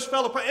Holy Ghost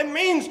fell upon? It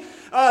means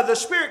the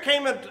Spirit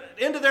came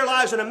into their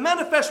lives in a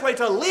manifest way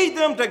to lead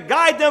them, to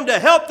guide them, to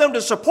help them,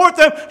 to support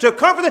them, to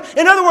comfort them.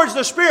 In other words,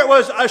 the Spirit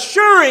was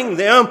assuring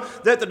them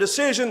that the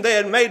decision they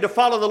had made to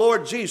follow the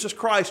Lord Jesus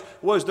Christ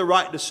was the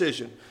right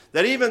decision.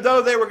 That even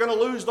though they were going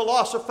to lose the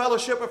loss of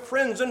fellowship of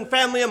friends and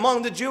family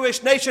among the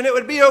Jewish nation, it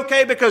would be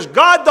okay because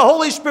God the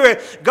Holy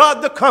Spirit,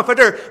 God the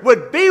Comforter,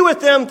 would be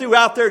with them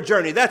throughout their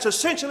journey. That's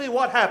essentially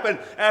what happened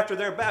after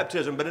their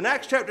baptism. But in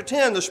Acts chapter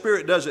 10, the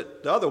Spirit does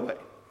it the other way.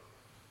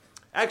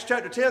 Acts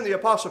chapter 10, the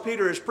Apostle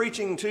Peter is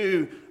preaching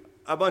to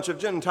a bunch of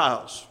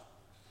Gentiles.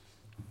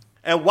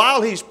 And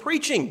while he's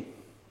preaching,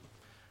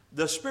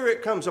 the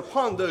Spirit comes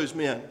upon those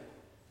men.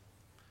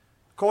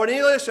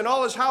 Cornelius and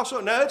all his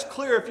household. Now, it's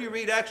clear if you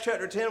read Acts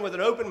chapter 10 with an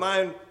open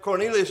mind,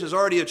 Cornelius is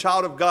already a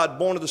child of God,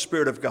 born of the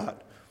Spirit of God.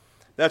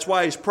 That's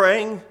why he's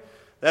praying.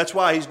 That's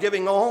why he's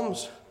giving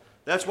alms.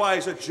 That's why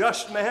he's a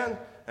just man.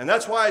 And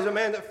that's why he's a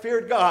man that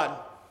feared God.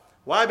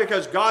 Why?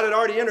 Because God had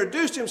already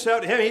introduced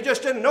himself to him. He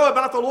just didn't know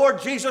about the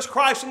Lord Jesus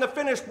Christ and the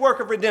finished work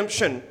of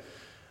redemption.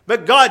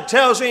 But God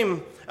tells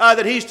him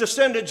that he's to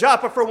send to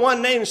Joppa for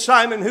one named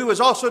Simon, who was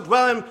also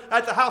dwelling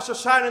at the house of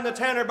Simon the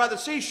tanner by the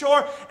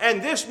seashore.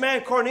 And this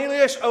man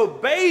Cornelius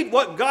obeyed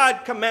what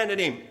God commanded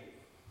him.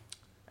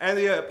 And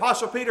the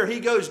Apostle Peter, he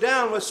goes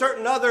down with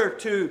certain other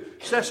to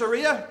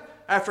Caesarea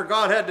after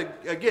God had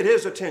to get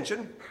his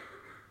attention.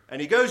 And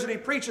he goes and he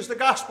preaches the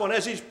gospel. And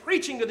as he's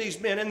preaching to these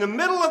men, in the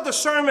middle of the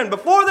sermon,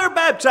 before they're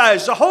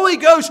baptized, the Holy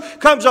Ghost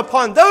comes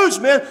upon those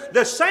men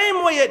the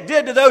same way it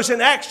did to those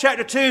in Acts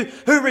chapter 2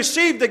 who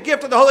received the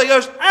gift of the Holy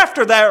Ghost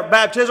after their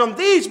baptism.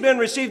 These men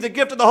received the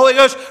gift of the Holy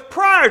Ghost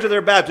prior to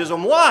their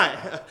baptism.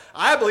 Why?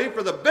 I believe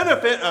for the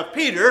benefit of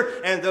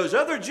Peter and those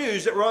other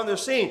Jews that were on the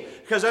scene.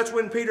 Because that's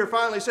when Peter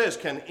finally says,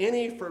 can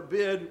any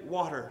forbid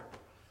water?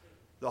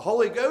 The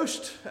Holy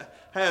Ghost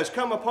has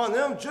come upon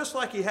them just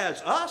like he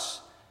has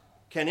us.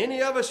 Can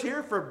any of us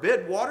here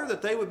forbid water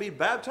that they would be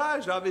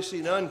baptized? Obviously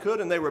none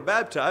could, and they were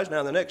baptized. Now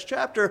in the next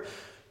chapter,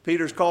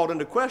 Peter's called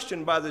into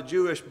question by the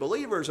Jewish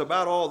believers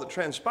about all that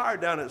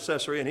transpired down at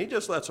Caesarea, and he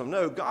just lets them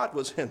know God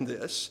was in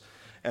this.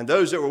 And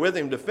those that were with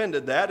him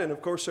defended that, and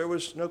of course there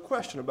was no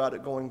question about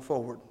it going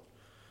forward.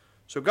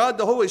 So God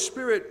the Holy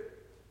Spirit,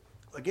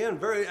 again,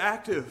 very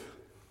active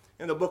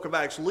in the book of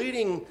Acts,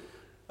 leading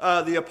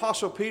the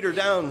Apostle Peter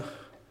down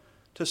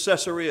to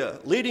Caesarea,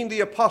 leading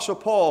the Apostle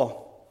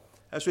Paul,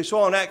 as we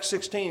saw in Acts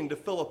 16, to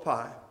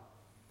Philippi.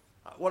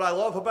 What I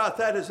love about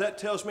that is that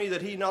tells me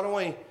that he not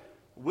only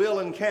will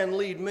and can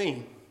lead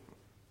me,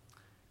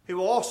 he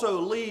will also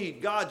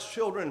lead God's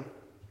children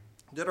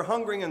that are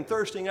hungering and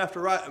thirsting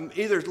after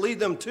either lead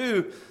them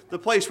to the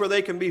place where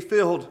they can be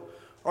filled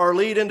or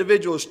lead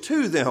individuals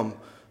to them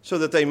so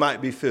that they might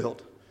be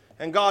filled.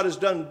 And God has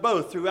done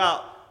both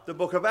throughout the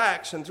book of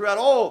Acts and throughout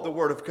all the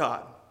Word of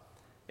God.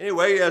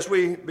 Anyway, as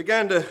we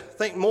began to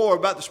think more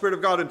about the Spirit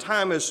of God, and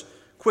time is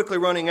quickly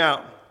running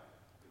out,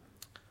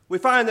 we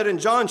find that in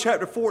John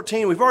chapter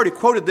 14, we've already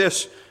quoted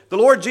this, the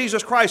Lord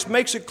Jesus Christ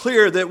makes it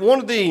clear that one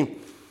of the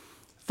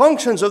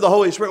functions of the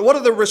Holy Spirit, one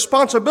of the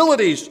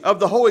responsibilities of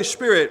the Holy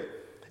Spirit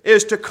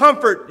is to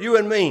comfort you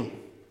and me.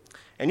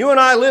 And you and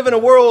I live in a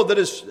world that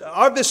is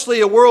obviously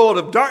a world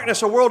of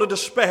darkness, a world of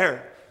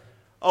despair,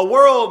 a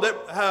world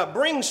that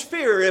brings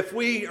fear if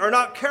we are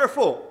not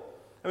careful.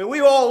 I mean,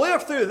 we all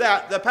lived through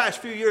that the past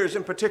few years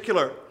in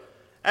particular,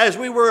 as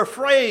we were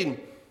afraid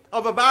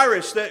of a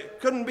virus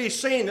that couldn't be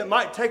seen that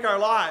might take our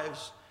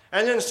lives.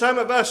 And then some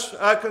of us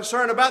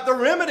concerned about the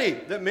remedy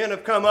that men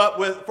have come up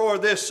with for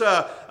this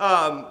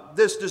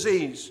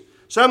disease.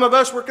 Some of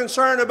us were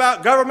concerned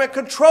about government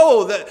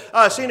control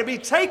that seemed to be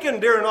taken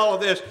during all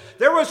of this.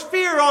 There was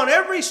fear on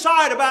every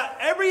side about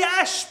every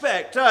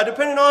aspect,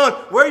 depending on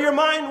where your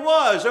mind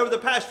was over the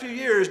past few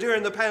years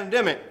during the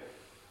pandemic.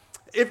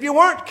 If you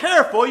weren't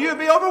careful, you'd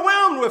be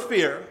overwhelmed with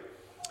fear.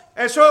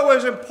 And so it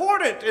was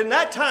important in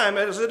that time,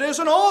 as it is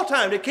in all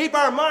time, to keep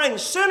our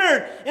minds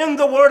centered in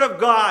the Word of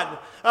God.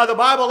 The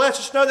Bible lets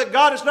us know that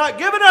God has not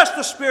given us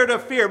the spirit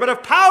of fear, but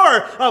of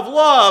power, of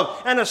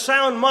love, and a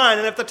sound mind.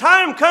 And if the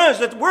time comes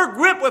that we're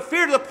gripped with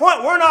fear to the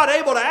point we're not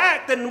able to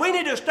act, then we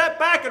need to step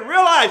back and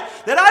realize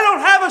that I don't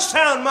have a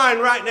sound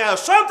mind right now.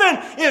 Something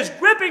is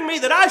gripping me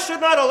that I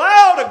should not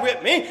allow to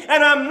grip me,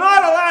 and I'm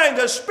not allowing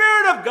the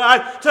Spirit of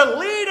God to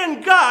lead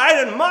and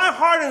guide in my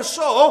heart and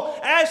soul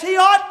as He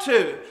ought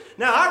to.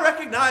 Now, I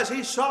recognize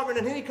He's sovereign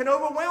and He can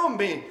overwhelm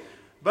me,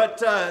 but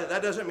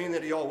that doesn't mean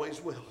that He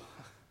always will.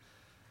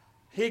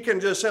 He can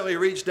just simply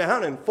reach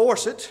down and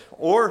force it,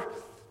 or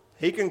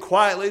He can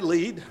quietly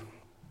lead,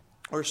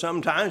 or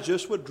sometimes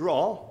just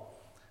withdraw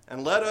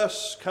and let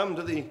us come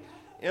to the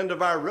end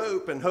of our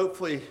rope and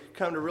hopefully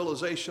come to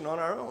realization on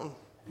our own.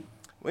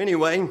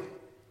 Anyway,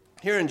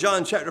 here in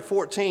John chapter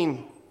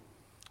 14,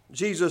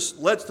 Jesus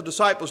lets the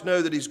disciples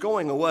know that He's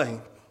going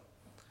away.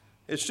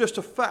 It's just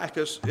a fact.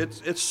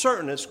 It's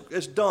certain.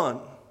 It's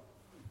done.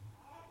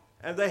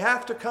 And they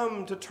have to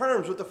come to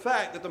terms with the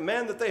fact that the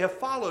man that they have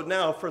followed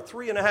now for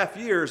 3.5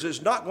 years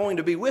is not going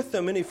to be with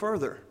them any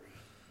further.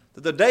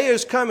 That the day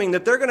is coming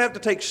that they're going to have to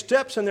take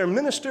steps in their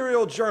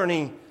ministerial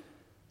journey,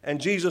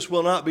 and Jesus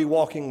will not be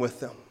walking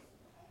with them.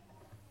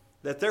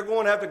 That they're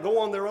going to have to go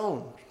on their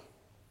own.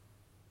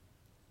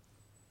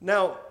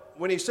 Now,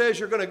 when He says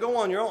you're going to go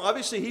on your own,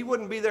 obviously He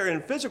wouldn't be there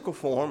in physical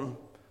form.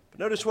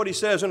 But notice what He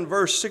says in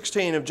verse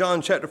 16 of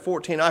John chapter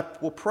 14. I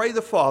will pray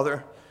the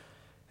Father,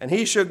 and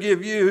He shall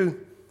give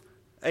you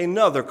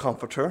another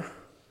Comforter,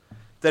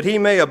 that He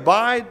may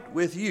abide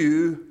with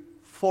you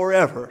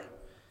forever.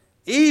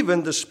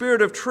 Even the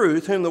Spirit of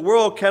truth, whom the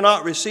world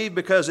cannot receive,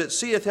 because it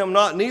seeth Him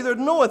not, neither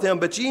knoweth Him,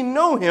 but ye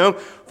know Him,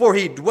 for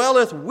He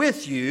dwelleth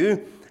with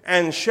you,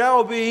 and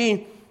shall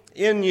be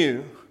in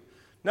you.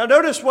 Now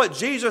notice what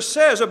Jesus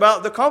says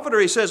about the Comforter.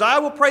 He says, I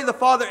will pray the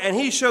Father, and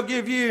He shall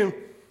give you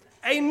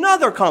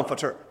another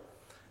Comforter.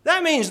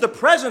 That means the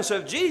presence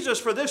of Jesus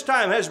for this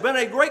time has been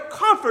a great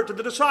comfort to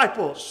the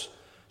disciples.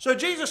 So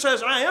Jesus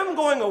says, I am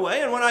going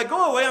away, and when I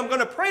go away, I'm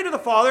going to pray to the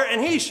Father,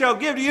 and he shall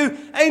give to you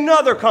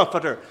another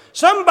comforter.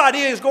 Somebody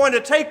is going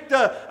to take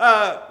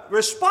the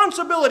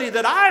responsibility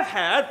that I've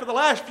had for the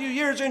last few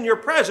years in your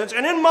presence,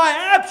 and in my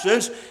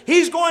absence,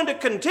 he's going to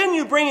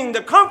continue bringing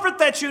the comfort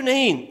that you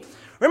need.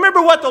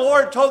 Remember what the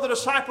Lord told the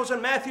disciples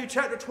in Matthew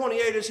chapter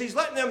 28 as he's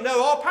letting them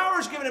know, all power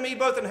is given to me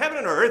both in heaven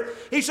and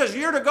earth. He says,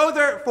 you're to go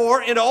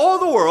therefore into all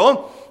the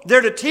world. They're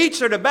to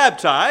teach, they're to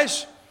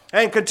baptize,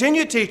 and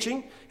continue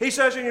teaching. He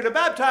says, and you're to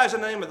baptize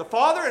in the name of the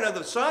Father and of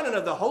the Son and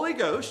of the Holy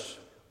Ghost.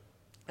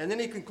 And then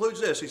he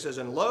concludes this. He says,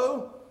 and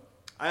lo,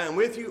 I am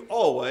with you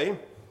always,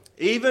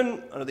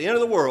 even unto the end of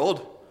the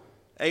world.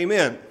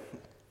 Amen.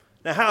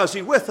 Now, how is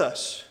he with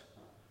us?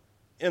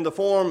 In the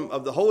form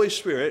of the Holy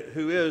Spirit,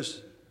 who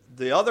is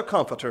the other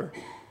comforter.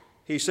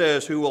 He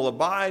says, who will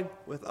abide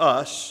with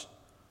us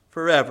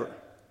forever.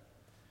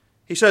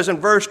 He says in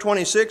verse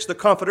 26, the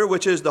Comforter,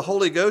 which is the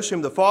Holy Ghost,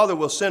 whom the Father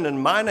will send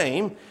in my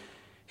name,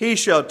 he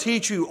shall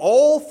teach you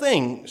all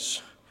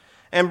things,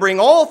 and bring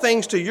all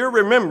things to your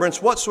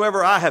remembrance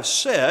whatsoever I have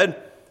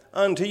said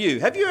unto you.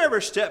 Have you ever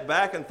stepped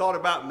back and thought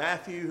about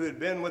Matthew, who had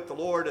been with the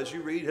Lord as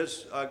you read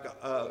his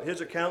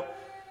account?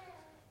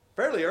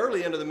 Fairly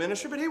early into the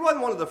ministry, but he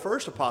wasn't one of the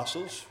first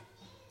apostles.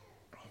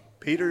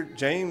 Peter,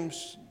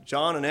 James,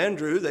 John, and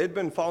Andrew, they'd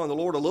been following the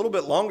Lord a little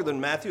bit longer than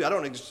Matthew.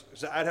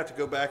 I'd have to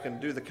go back and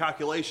do the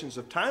calculations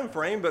of time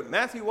frame, but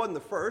Matthew wasn't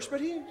the first,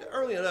 but he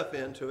early enough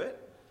into it.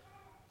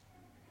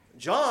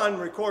 John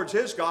records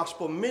his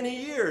gospel many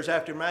years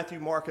after Matthew,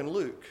 Mark, and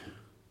Luke.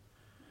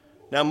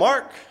 Now,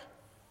 Mark,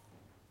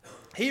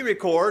 he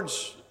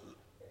records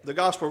the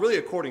gospel really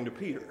according to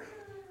Peter.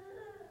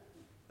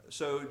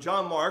 So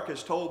John Mark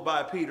is told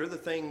by Peter the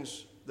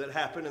things that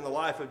happened in the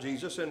life of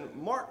Jesus, and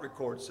Mark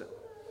records them.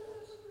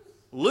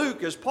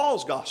 Luke is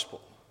Paul's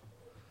gospel.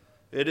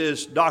 It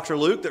is Dr.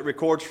 Luke that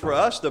records for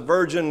us the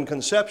virgin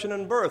conception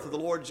and birth of the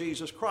Lord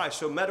Jesus Christ.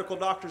 So medical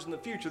doctors in the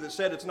future that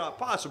said it's not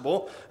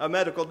possible, a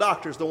medical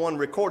doctor is the one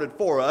recorded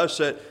for us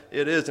that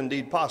it is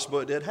indeed possible,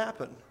 it did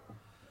happen.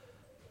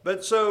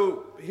 But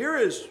so here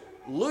is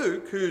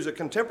Luke, who's a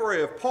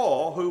contemporary of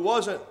Paul,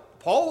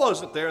 Paul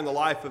wasn't there in the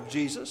life of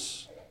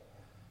Jesus.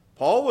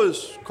 Paul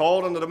was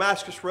called on the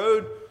Damascus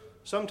Road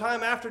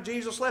sometime after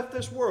Jesus left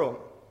this world.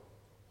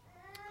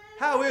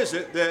 How is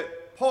it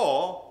that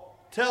Paul,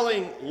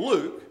 telling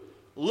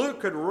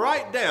Luke could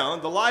write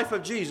down the life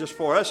of Jesus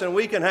for us, and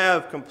we can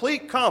have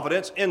complete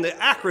confidence in the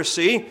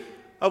accuracy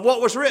of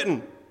what was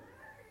written?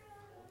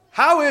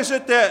 How is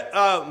it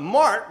that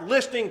Mark,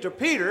 listening to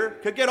Peter,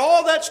 could get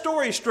all that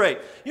story straight?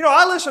 You know,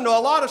 I listen to a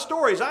lot of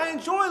stories. I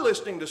enjoy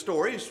listening to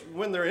stories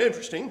when they're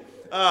interesting.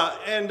 I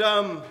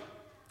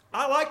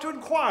like to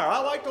inquire. I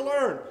like to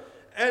learn.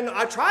 And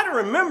I try to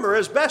remember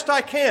as best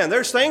I can.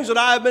 There's things that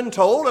I've been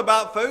told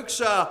about folks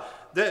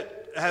that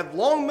have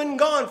long been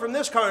gone from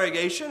this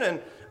congregation,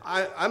 and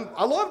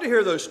I love to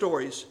hear those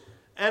stories.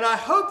 And I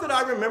hope that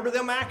I remember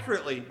them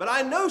accurately, but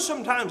I know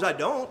sometimes I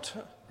don't.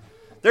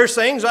 There's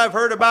things I've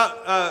heard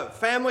about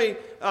family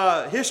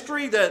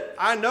history that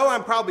I know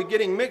I'm probably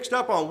getting mixed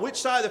up on which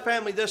side of the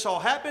family this all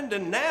happened,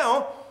 and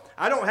now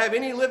I don't have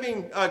any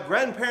living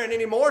grandparent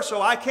anymore,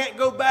 so I can't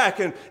go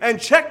back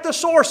and check the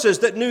sources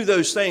that knew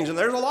those things. And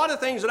there's a lot of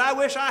things that I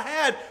wish I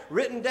had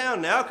written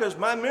down now because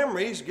my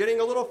memory's getting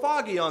a little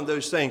foggy on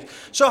those things.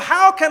 So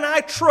how can I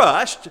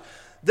trust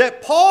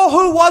that Paul,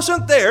 who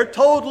wasn't there,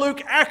 told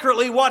Luke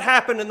accurately what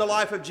happened in the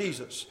life of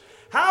Jesus?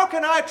 How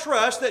can I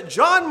trust that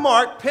John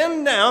Mark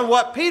penned down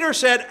what Peter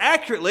said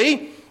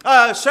accurately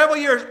several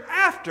years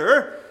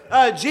after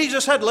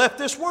Jesus had left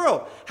this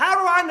world? How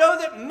do I know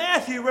that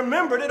Matthew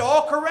remembered it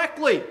all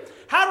correctly?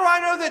 How do I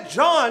know that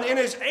John, in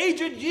his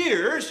aged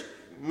years,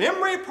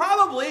 memory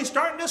probably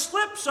starting to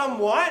slip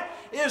somewhat,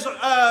 is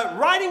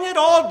writing it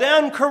all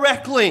down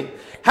correctly?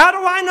 How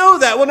do I know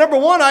that? Well, number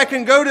one, I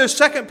can go to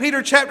 2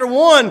 Peter chapter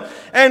 1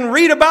 and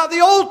read about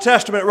the Old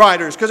Testament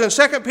writers. Because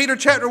in 2 Peter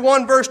chapter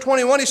 1, verse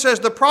 21, he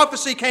says, the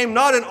prophecy came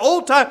not in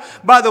old time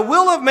by the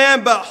will of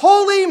man, but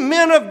holy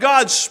men of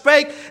God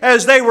spake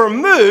as they were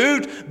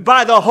moved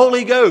by the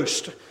Holy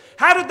Ghost.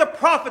 How did the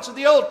prophets of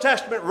the Old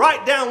Testament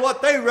write down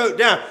what they wrote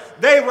down?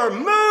 They were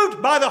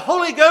moved by the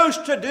Holy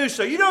Ghost to do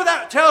so. You know,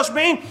 that tells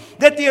me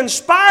that the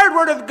inspired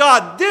Word of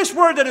God, this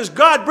Word that is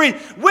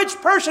God-breathed, which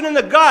person in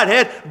the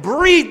Godhead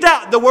breathed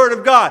out the Word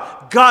of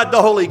God? God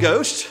the Holy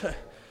Ghost.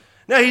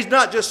 Now, He's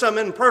not just some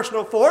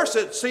impersonal force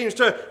that seems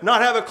to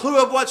not have a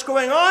clue of what's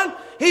going on.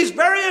 He's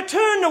very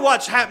attuned to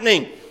what's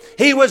happening.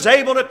 He was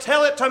able to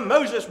tell it to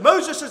Moses.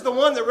 Moses is the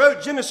one that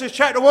wrote Genesis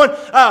chapter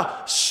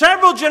 1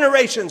 several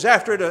generations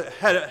after it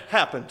had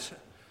happened.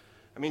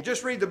 I mean,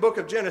 just read the book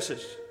of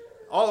Genesis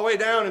all the way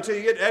down until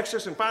you get to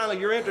Exodus, and finally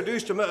you're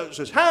introduced to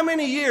Moses. How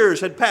many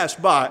years had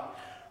passed by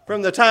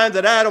from the time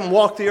that Adam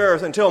walked the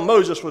earth until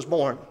Moses was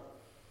born?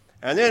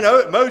 And then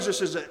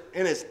Moses is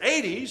in his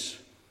 80s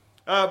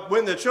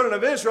when the children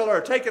of Israel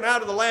are taken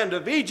out of the land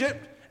of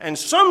Egypt, and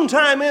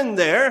sometime in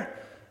there,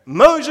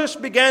 Moses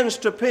begins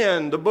to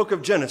pen the book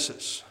of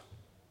Genesis.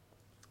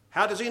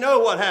 How does he know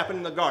what happened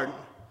in the garden?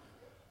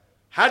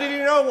 How did he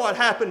know what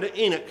happened to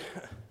Enoch?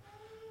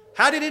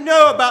 How did he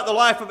know about the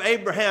life of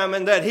Abraham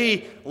and that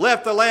he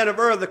left the land of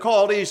Ur of the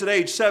Chaldees at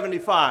age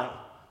 75?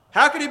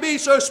 How could he be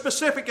so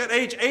specific at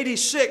age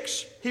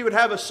 86 he would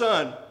have a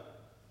son?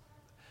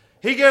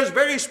 He gives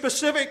very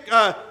specific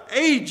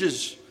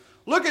ages.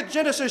 Look at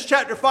Genesis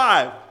chapter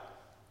 5.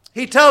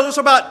 He tells us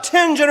about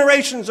 10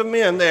 generations of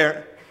men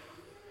there.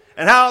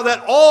 And how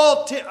that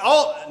all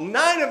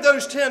 9 of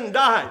those 10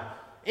 died.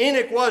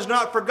 Enoch was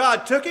not, for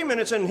God took him, and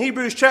it's in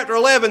Hebrews chapter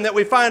 11 that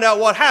we find out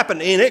what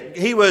happened to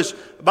Enoch.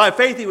 By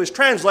faith he was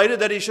translated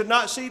that he should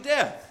not see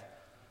death.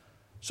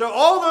 So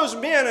all those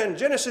men in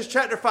Genesis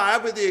chapter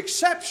 5, with the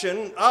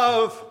exception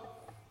of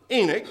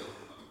Enoch,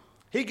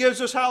 he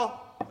gives us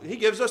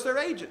their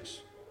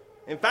ages.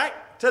 In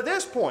fact, to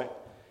this point,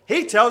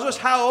 he tells us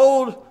how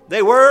old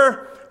they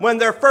were when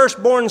their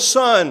firstborn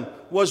son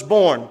was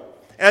born.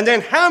 And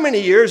then how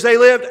many years they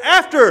lived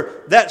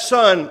after that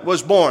son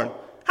was born.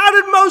 How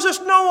did Moses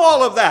know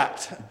all of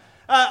that?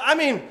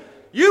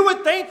 You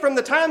would think from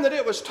the time that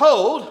it was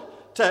told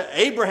to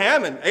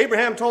Abraham, and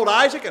Abraham told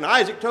Isaac, and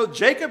Isaac told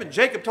Jacob, and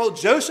Jacob told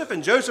Joseph,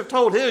 and Joseph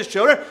told his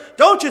children.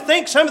 Don't you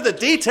think some of the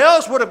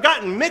details would have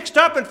gotten mixed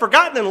up and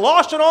forgotten and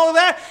lost and all of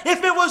that?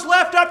 If it was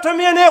left up to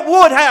men, it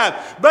would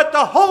have. But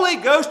the Holy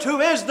Ghost,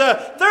 who is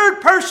the third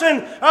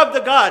person of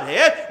the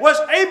Godhead, was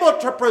able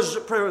to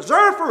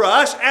preserve for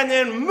us and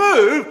then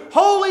move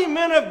holy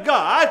men of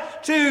God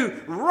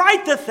to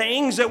write the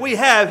things that we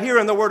have here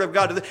in the Word of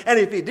God. And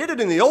if he did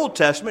it in the Old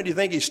Testament, do you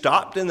think he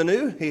stopped in the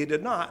New? He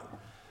did not.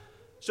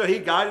 So he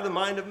guided the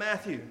mind of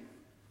Matthew.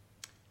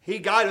 He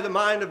guided the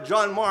mind of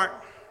John Mark.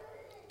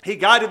 He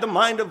guided the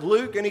mind of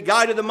Luke, and he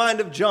guided the mind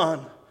of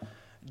John.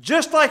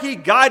 Just like he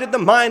guided the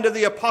mind of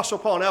the Apostle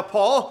Paul. Now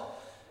Paul,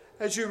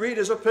 as you read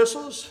his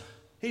epistles,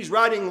 he's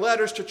writing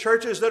letters to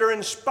churches that are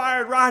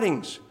inspired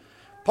writings.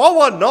 Paul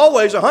wasn't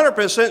always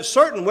 100%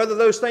 certain whether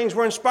those things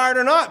were inspired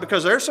or not,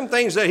 because there's some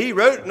things that he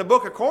wrote in the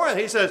book of Corinth.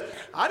 He says,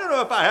 I don't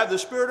know if I have the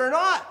Spirit or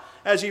not,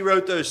 as he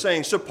wrote those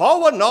things. So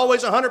Paul wasn't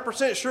always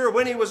 100% sure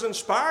when he was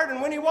inspired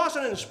and when he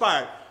wasn't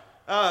inspired.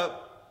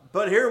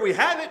 But here we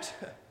have it,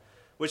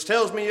 which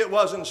tells me it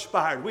was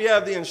inspired. We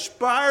have the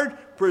inspired,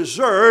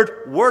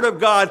 preserved Word of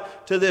God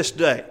to this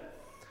day.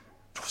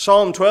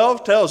 Psalm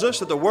 12 tells us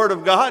that the Word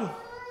of God,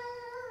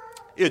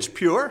 it's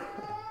pure.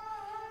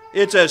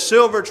 It's as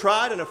silver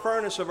tried in a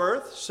furnace of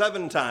earth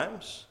 7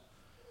 times.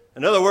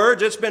 In other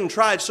words, it's been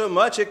tried so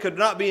much it could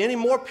not be any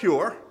more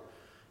pure.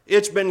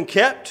 It's been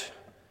kept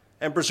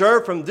and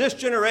preserved from this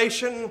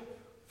generation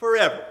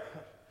forever.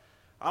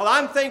 Well,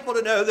 I'm thankful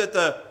to know that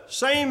the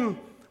same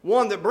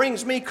one that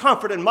brings me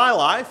comfort in my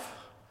life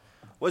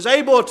was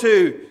able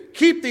to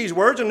keep these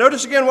words. And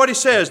notice again what he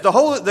says,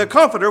 the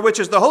Comforter, which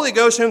is the Holy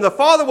Ghost, whom the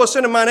Father will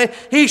send in my name,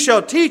 he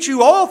shall teach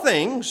you all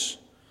things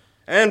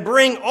and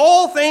bring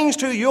all things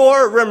to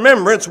your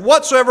remembrance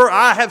whatsoever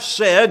I have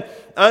said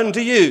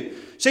unto you.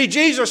 See,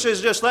 Jesus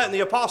is just letting the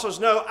apostles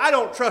know, I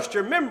don't trust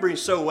your memory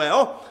so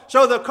well.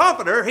 So the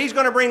Comforter, he's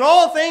going to bring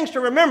all things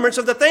to remembrance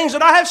of the things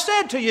that I have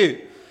said to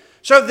you.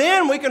 So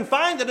then we can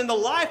find that in the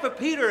life of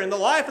Peter and the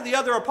life of the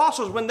other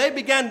apostles, when they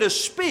began to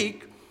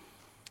speak,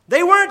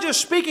 they weren't just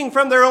speaking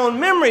from their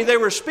own memory. They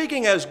were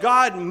speaking as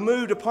God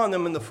moved upon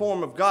them in the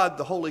form of God,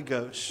 the Holy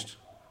Ghost.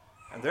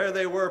 And there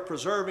they were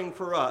preserving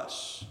for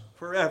us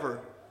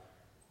forever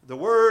the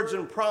words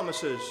and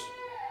promises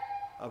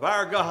of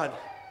our God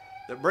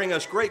that bring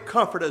us great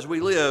comfort as we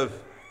live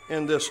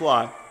in this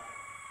life.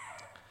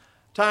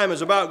 Time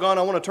is about gone.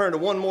 I want to turn to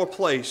one more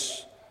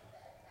place.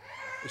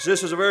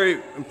 This is a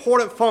very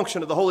important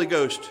function of the Holy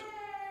Ghost.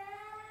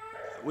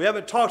 We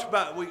haven't talked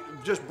about,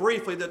 just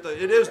briefly, that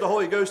it is the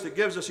Holy Ghost that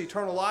gives us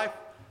eternal life.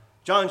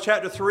 John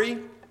chapter 3,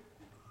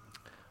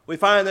 we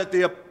find that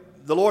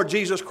the Lord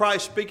Jesus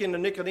Christ, speaking to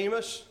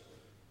Nicodemus,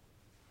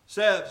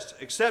 says,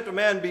 except a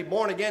man be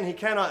born again, he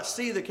cannot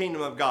see the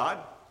kingdom of God.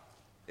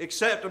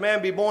 Except a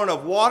man be born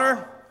of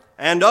water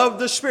and of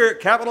the Spirit,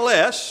 capital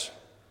S,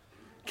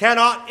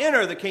 cannot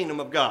enter the kingdom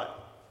of God.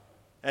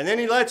 And then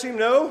he lets him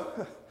know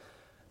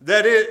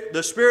that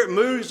the Spirit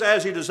moves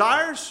as he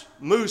desires,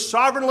 moves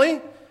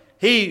sovereignly.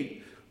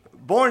 He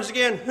borns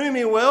again whom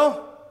he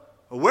will,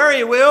 where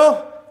he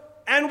will,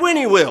 and when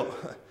he will.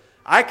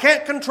 I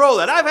can't control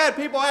that. I've had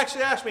people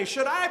actually ask me,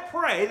 should I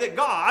pray that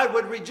God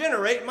would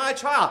regenerate my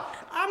child?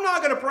 I'm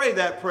not going to pray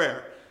that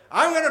prayer.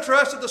 I'm going to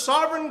trust that the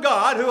sovereign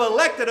God who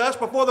elected us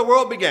before the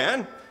world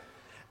began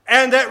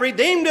and that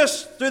redeemed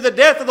us through the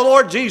death of the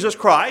Lord Jesus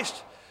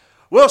Christ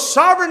will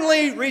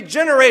sovereignly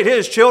regenerate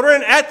his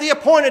children at the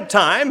appointed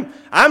time.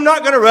 I'm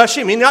not going to rush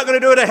him. He's not going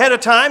to do it ahead of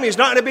time. He's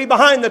not going to be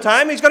behind the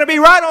time. He's going to be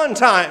right on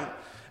time.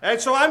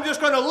 And so I'm just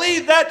going to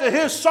leave that to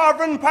his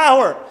sovereign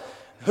power.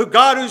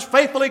 God who's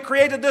faithfully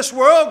created this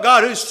world,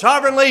 God who's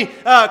sovereignly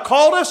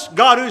called us,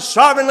 God who's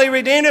sovereignly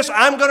redeemed us,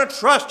 I'm going to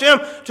trust him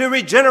to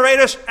regenerate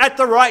us at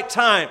the right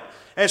time.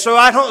 And so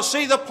I don't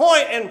see the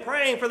point in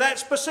praying for that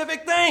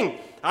specific thing.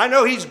 I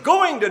know he's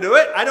going to do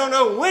it. I don't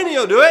know when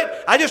he'll do it.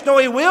 I just know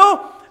he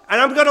will, and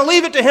I'm going to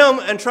leave it to him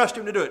and trust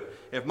him to do it.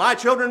 If my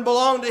children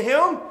belong to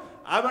him,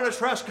 I'm going to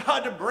trust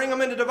God to bring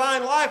them into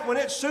divine life when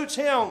it suits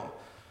him.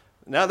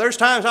 Now, there's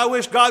times I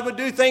wish God would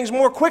do things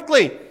more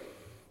quickly.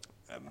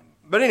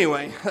 But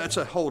anyway, that's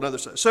a whole other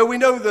stuff. So we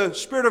know the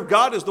Spirit of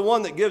God is the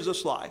one that gives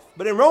us life.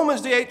 But in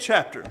Romans, the 8th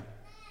chapter,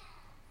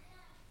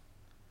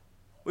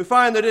 we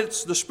find that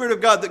it's the Spirit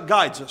of God that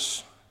guides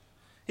us.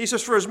 He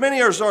says, for as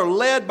many as are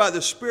led by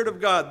the Spirit of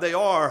God, they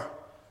are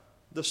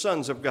the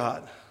sons of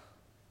God.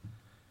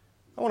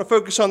 I want to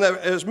focus on that,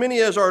 as many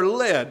as are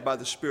led by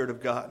the Spirit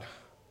of God.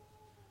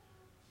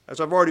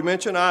 As I've already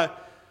mentioned, I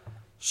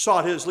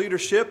sought his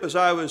leadership as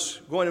I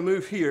was going to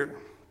move here.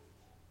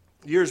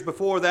 Years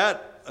before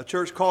that, a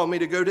church called me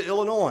to go to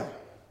Illinois.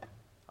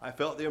 I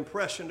felt the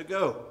impression to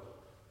go,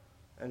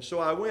 and so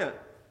I went.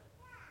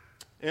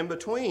 In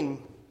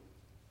between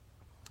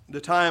the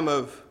time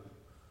of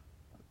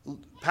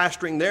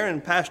pastoring there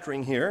and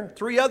pastoring here,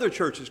 3 other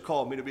churches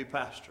called me to be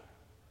pastor,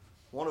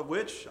 one of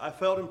which I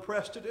felt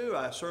impressed to do.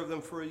 I served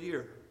them for a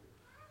year.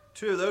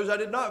 2 of those I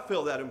did not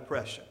feel that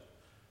impression.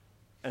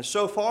 And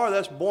so far,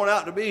 that's borne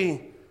out to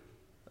be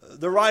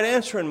the right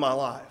answer in my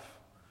life.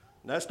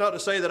 And that's not to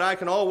say that I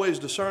can always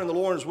discern the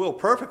Lord's will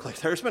perfectly.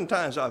 There's been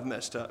times I've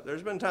messed up.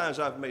 There's been times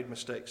I've made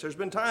mistakes. There's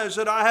been times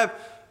that I have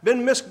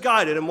been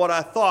misguided in what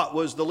I thought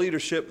was the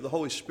leadership of the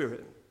Holy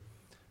Spirit.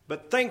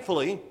 But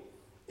thankfully,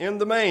 in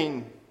the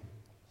main,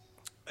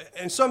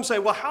 and some say,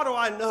 well, how do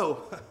I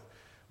know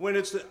when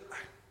it's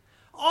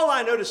all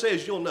I know to say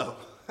is you'll know.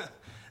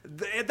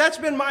 That's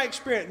been my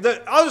experience.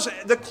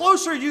 The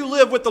closer you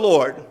live with the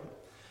Lord,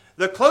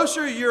 the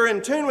closer you're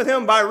in tune with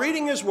Him by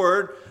reading His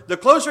Word, the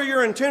closer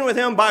you're in tune with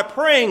Him by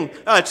praying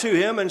to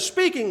Him and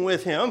speaking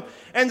with Him,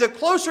 and the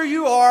closer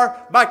you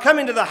are by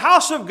coming to the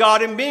house of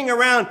God and being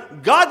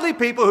around godly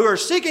people who are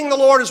seeking the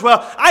Lord as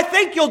well, I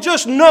think you'll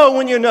just know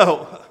when you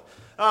know.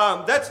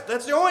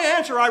 That's the only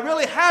answer I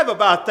really have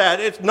about that.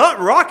 It's not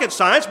rocket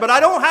science, but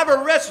I don't have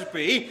a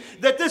recipe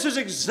that this is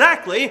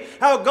exactly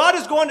how God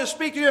is going to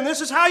speak to you, and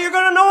this is how you're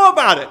going to know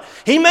about it.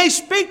 He may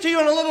speak to you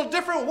in a little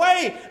different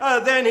way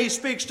than He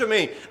speaks to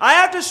me. I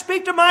have to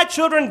speak to my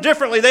children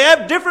differently. They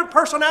have different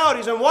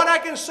personalities, and what I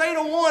can say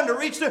to one to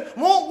reach them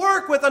won't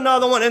work with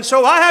another one, and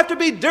so I have to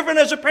be different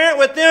as a parent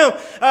with them,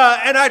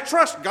 and I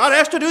trust God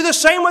has to do the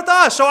same with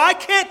us. So I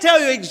can't tell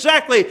you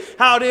exactly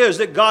how it is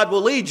that God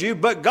will lead you,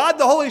 but God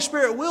the Holy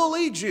Spirit will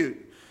lead you.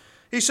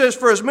 He says,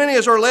 for as many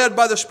as are led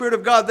by the Spirit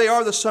of God, they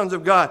are the sons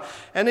of God.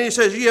 And then he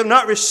says, ye have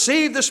not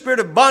received the spirit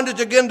of bondage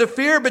again to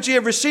fear, but ye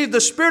have received the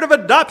spirit of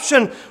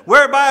adoption,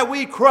 whereby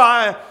we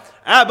cry,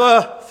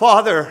 Abba,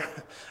 Father.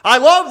 I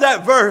love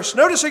that verse.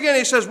 Notice again,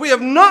 he says, we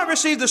have not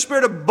received the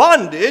spirit of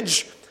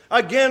bondage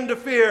again to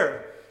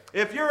fear.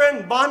 If you're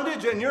in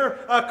bondage and you're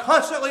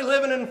constantly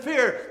living in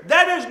fear,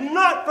 that is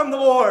not from the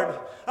Lord.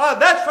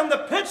 That's from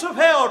the pits of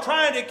hell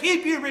trying to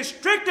keep you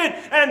restricted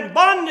and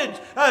bonded,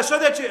 so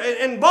that you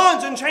in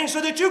bonds and chains,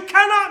 so that you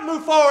cannot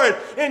move forward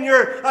in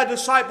your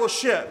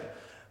discipleship.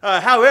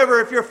 However,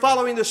 if you're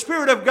following the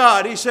Spirit of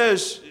God, he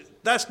says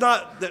that's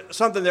not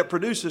something that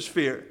produces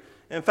fear.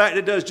 In fact,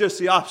 it does just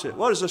the opposite.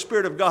 What does the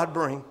Spirit of God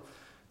bring?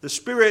 The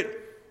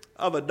Spirit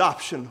of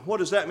adoption. What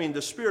does that mean?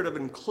 The Spirit of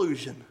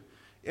inclusion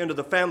into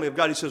the family of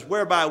God. He says,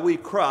 whereby we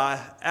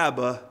cry,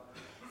 Abba,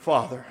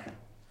 Father.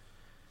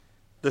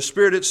 The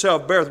Spirit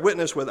itself beareth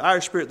witness with our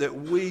spirit that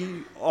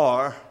we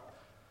are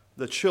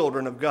the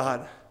children of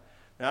God.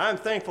 Now, I'm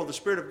thankful the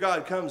Spirit of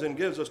God comes and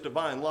gives us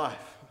divine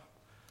life.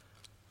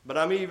 But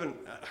I'm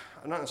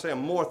not going to say I'm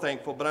more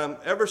thankful, but I'm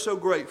ever so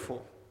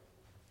grateful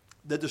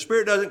that the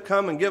Spirit doesn't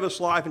come and give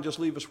us life and just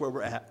leave us where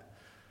we're at.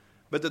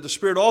 But that the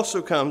Spirit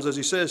also comes, as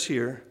he says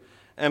here,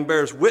 and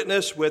bears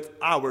witness with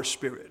our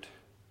spirit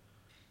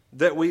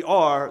that we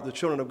are the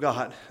children of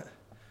God.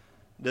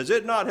 Does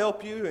it not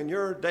help you in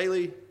your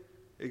daily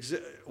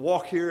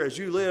walk here as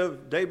you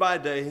live day by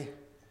day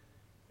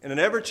in an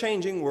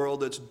ever-changing world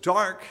that's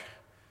dark,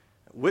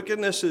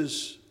 wickedness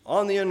is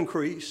on the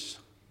increase?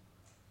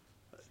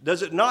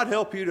 Does it not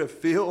help you to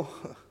feel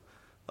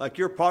like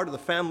you're part of the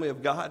family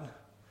of God?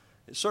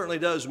 It certainly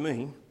does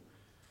me.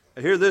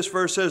 Here this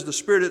verse says the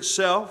Spirit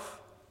itself,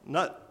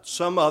 not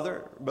some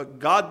other, but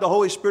God the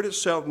Holy Spirit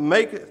itself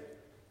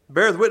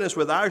beareth witness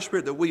with our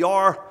spirit that we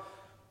are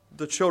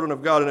the children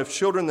of God. And if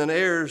children, then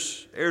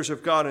heirs, heirs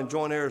of God, and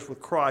joint heirs with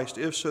Christ,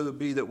 if so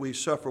be that we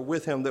suffer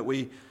with him, that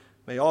we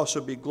may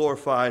also be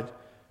glorified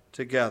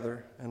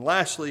together. And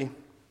lastly,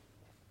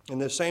 in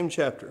this same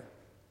chapter,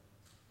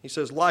 he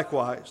says,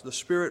 likewise, the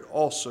Spirit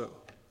also,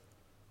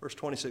 verse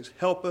 26,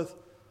 helpeth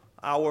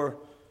our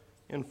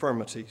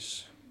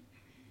infirmities.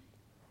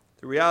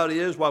 The reality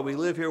is, while we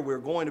live here, we're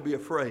going to be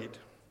afraid.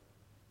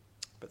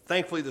 But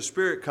thankfully, the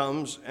Spirit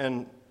comes,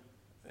 and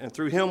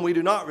through him we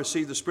do not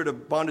receive the spirit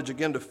of bondage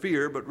again to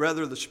fear, but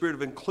rather the spirit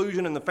of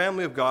inclusion in the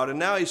family of God. And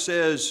now he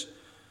says,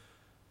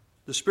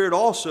 the Spirit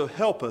also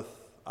helpeth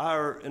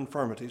our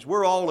infirmities.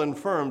 We're all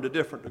infirm to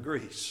different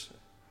degrees.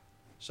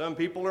 Some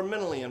people are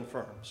mentally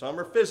infirm. Some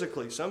are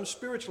physically. Some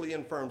spiritually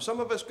infirm.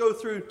 Some of us go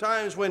through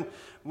times when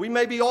we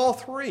may be all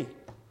three.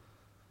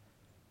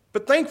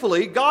 But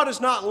thankfully, God is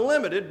not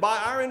limited by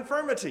our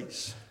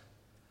infirmities.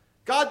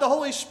 God, the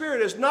Holy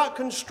Spirit, is not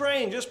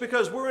constrained just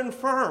because we're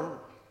infirm.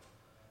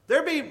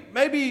 There be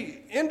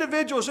maybe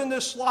individuals in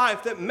this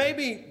life that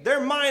maybe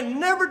their mind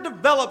never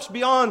develops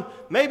beyond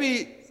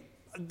maybe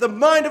the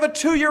mind of a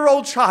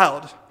 2-year-old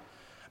child.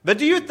 But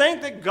do you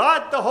think that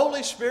God the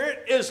Holy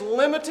Spirit is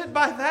limited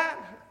by that?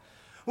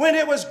 When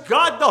it was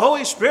God the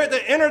Holy Spirit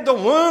that entered the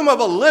womb of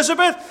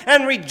Elizabeth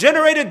and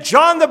regenerated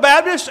John the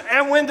Baptist,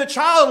 and when the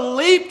child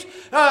leaped,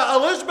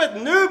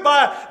 Elizabeth knew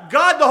by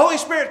God the Holy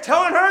Spirit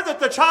telling her that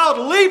the child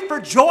leaped for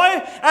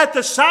joy at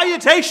the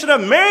salutation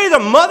of Mary, the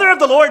mother of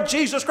the Lord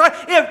Jesus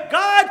Christ. If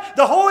God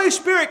the Holy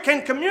Spirit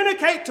can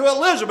communicate to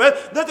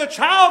Elizabeth that the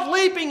child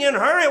leaping in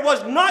her, it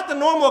was not the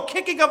normal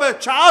kicking of a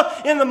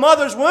child in the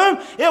mother's womb.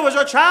 It was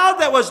a child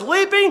that was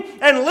leaping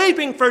and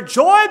leaping for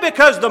joy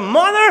because the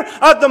mother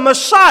of the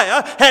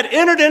Messiah had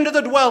entered into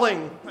the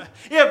dwelling.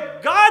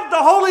 If God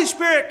the Holy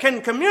Spirit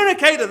can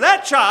communicate to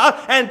that child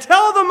and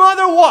tell the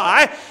mother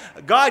why,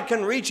 God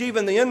can reach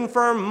even the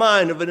infirm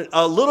mind of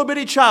a little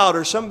bitty child,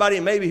 or somebody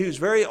maybe who's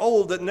very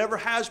old that never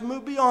has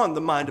moved beyond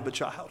the mind of a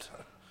child.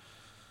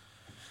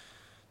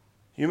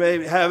 You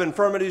may have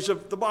infirmities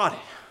of the body.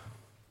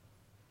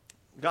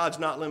 God's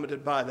not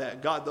limited by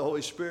that. God the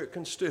Holy Spirit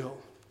can still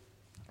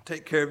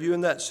take care of you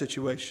in that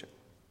situation.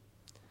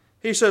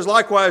 He says,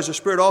 likewise, the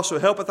Spirit also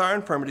helpeth our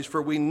infirmities,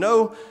 for we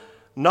know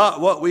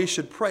not what we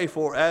should pray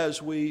for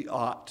as we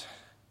ought.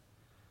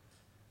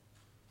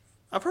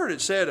 I've heard it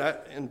said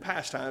in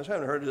past times, I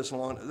haven't heard this in a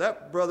long time,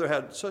 that brother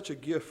had such a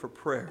gift for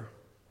prayer.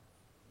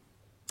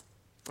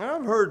 And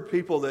I've heard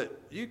people that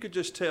you could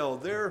just tell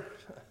their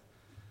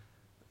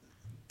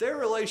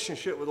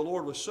relationship with the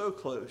Lord was so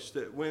close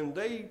that when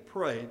they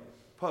prayed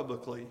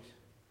publicly,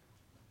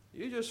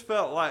 you just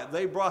felt like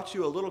they brought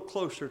you a little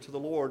closer to the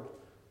Lord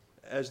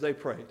as they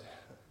prayed.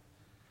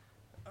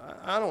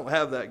 I don't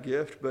have that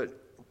gift, but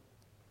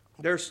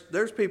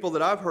there's people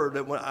that I've heard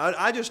that when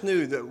I just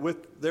knew that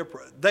with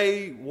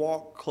they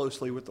walk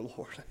closely with the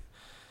Lord.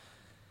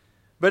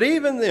 But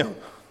even them,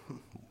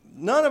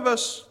 none of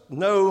us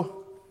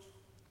know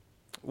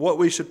what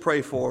we should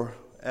pray for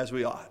as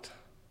we ought.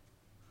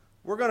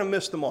 We're going to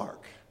miss the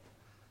mark.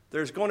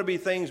 There's going to be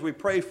things we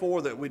pray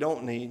for that we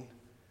don't need.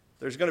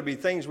 There's going to be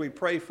things we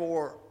pray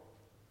for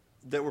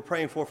that we're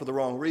praying for the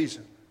wrong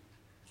reason.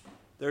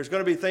 There's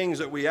going to be things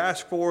that we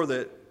ask for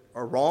that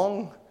are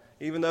wrong,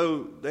 even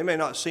though they may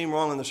not seem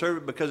wrong in the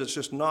service because it's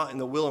just not in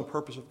the will and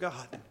purpose of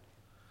God.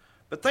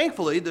 But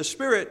thankfully, the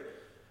Spirit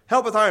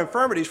helpeth our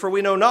infirmities, for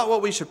we know not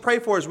what we should pray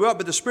for as we ought,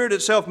 but the Spirit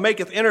itself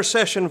maketh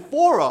intercession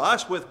for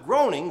us with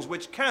groanings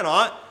which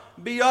cannot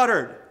be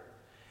uttered.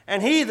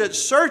 And he that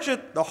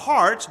searcheth the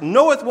hearts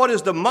knoweth what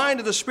is the mind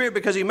of the Spirit,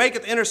 because he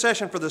maketh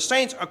intercession for the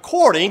saints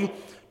according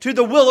to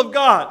the will of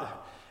God.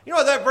 You know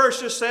what that verse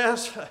just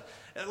says?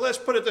 Let's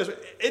put it this way.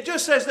 It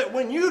just says that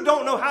when you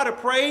don't know how to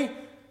pray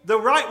the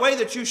right way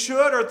that you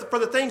should, or for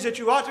the things that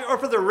you ought to, or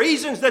for the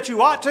reasons that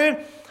you ought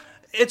to,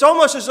 it's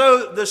almost as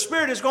though the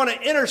Spirit is going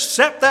to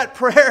intercept that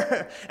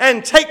prayer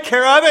and take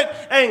care of it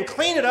and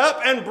clean it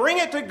up and bring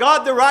it to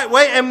God the right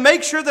way and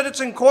make sure that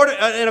it's in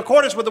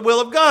accordance with the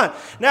will of God.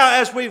 Now,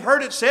 as we've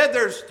heard it said,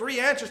 there's 3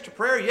 answers to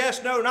prayer: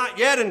 yes, no, not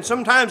yet. And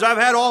sometimes I've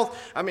had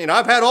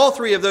all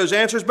 3 of those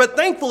answers. But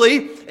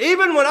thankfully,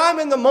 even when I'm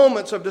in the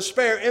moments of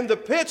despair, in the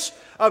pits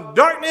of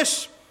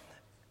darkness,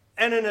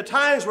 and in the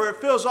times where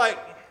it feels like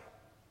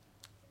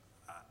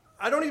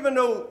I don't even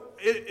know,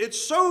 it's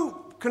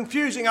so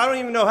confusing, I don't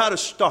even know how to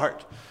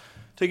start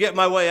to get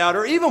my way out,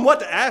 or even what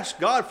to ask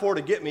God for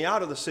to get me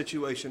out of the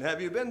situation.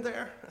 Have you been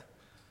there?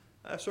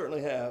 I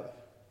certainly have.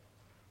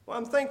 Well,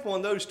 I'm thankful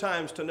in those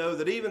times to know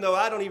that even though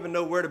I don't even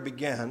know where to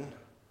begin,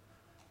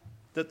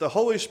 that the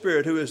Holy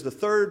Spirit, who is the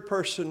third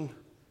person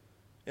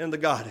in the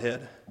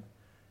Godhead,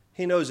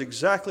 he knows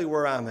exactly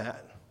where I'm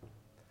at.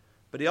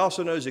 But he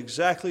also knows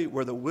exactly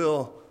where the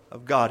will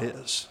of God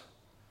is.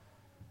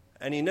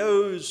 And he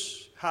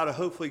knows how to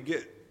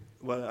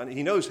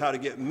he knows how to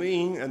get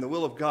me and the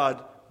will of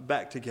God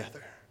back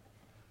together.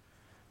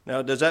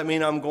 Now, does that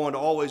mean I'm going to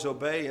always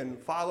obey and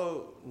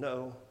follow?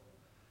 No.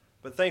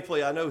 But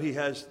thankfully, I know he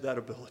has that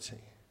ability.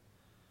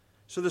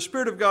 So the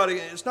Spirit of God,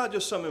 it's not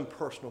just some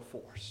impersonal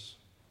force.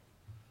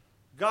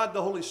 God,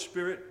 the Holy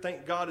Spirit,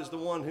 thank God, is the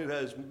one who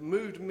has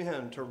moved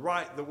men to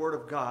write the Word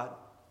of God.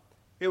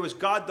 It was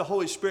God, the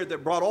Holy Spirit,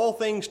 that brought all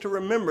things to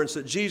remembrance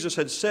that Jesus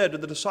had said to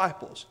the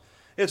disciples.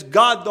 It's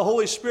God, the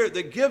Holy Spirit,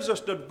 that gives us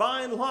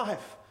divine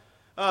life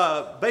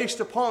based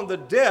upon the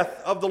death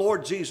of the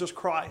Lord Jesus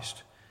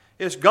Christ.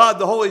 It's God,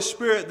 the Holy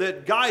Spirit,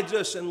 that guides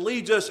us and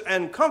leads us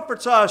and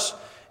comforts us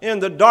in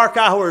the dark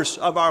hours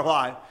of our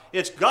life.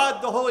 It's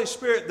God, the Holy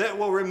Spirit, that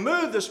will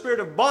remove the spirit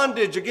of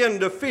bondage again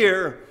to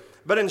fear,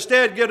 but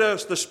instead give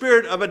us the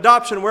spirit of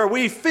adoption, where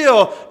we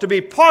feel to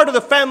be part of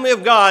the family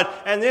of God,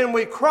 and then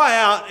we cry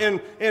out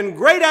in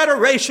great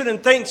adoration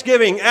and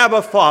thanksgiving,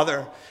 Abba,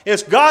 Father.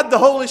 It's God, the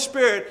Holy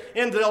Spirit,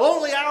 in the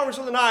lonely hours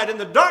of the night, in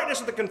the darkness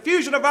of the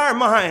confusion of our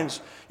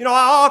minds. You know,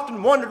 I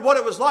often wondered what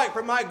it was like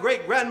for my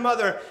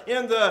great-grandmother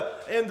in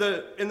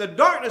the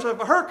darkness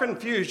of her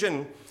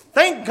confusion,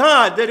 Thank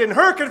God that in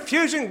her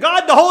confusion,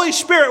 God the Holy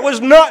Spirit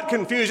was not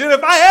confused. And if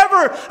I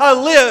ever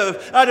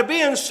live to be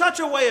in such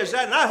a way as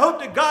that, and I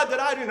hope to God that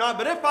I do not,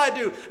 but if I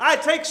do, I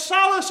take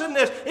solace in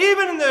this,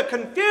 even in the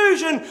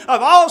confusion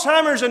of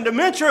Alzheimer's and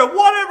dementia,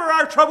 whatever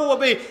our trouble will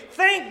be.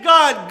 Thank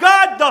God,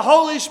 God the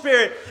Holy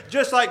Spirit,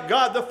 just like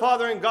God the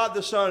Father and God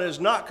the Son, is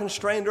not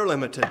constrained or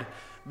limited,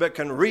 but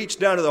can reach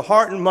down to the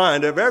heart and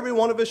mind of every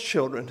one of His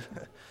children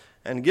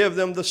and give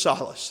them the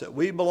solace that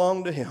we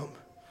belong to Him.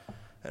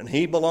 And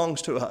He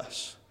belongs to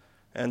us.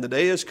 And the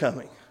day is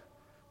coming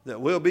that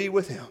we'll be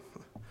with Him.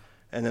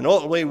 And then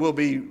ultimately we'll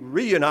be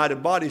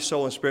reunited, body,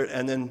 soul, and spirit,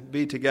 and then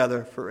be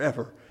together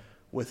forever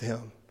with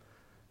Him.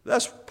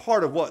 That's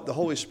part of what the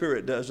Holy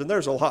Spirit does. And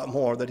there's a lot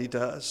more that He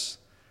does.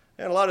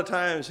 And a lot of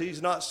times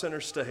He's not center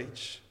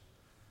stage.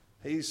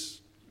 He's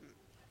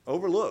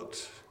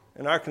overlooked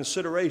in our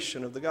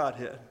consideration of the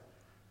Godhead.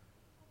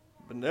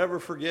 But never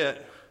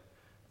forget,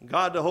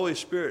 God the Holy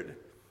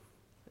Spirit,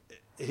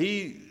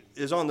 He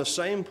is on the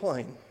same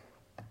plane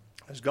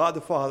as God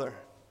the Father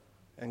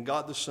and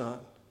God the Son.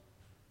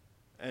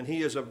 And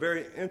He is a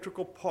very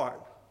integral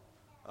part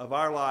of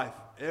our life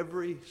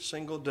every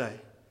single day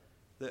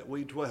that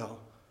we dwell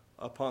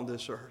upon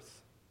this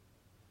earth.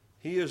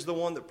 He is the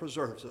one that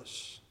preserves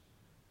us.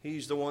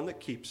 He's the one that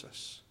keeps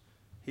us.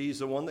 He's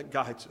the one that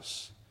guides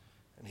us.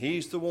 And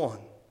He's the one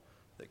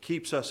that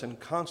keeps us in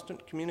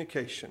constant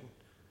communication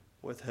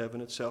with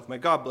heaven itself. May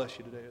God bless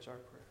you today as our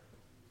prayer.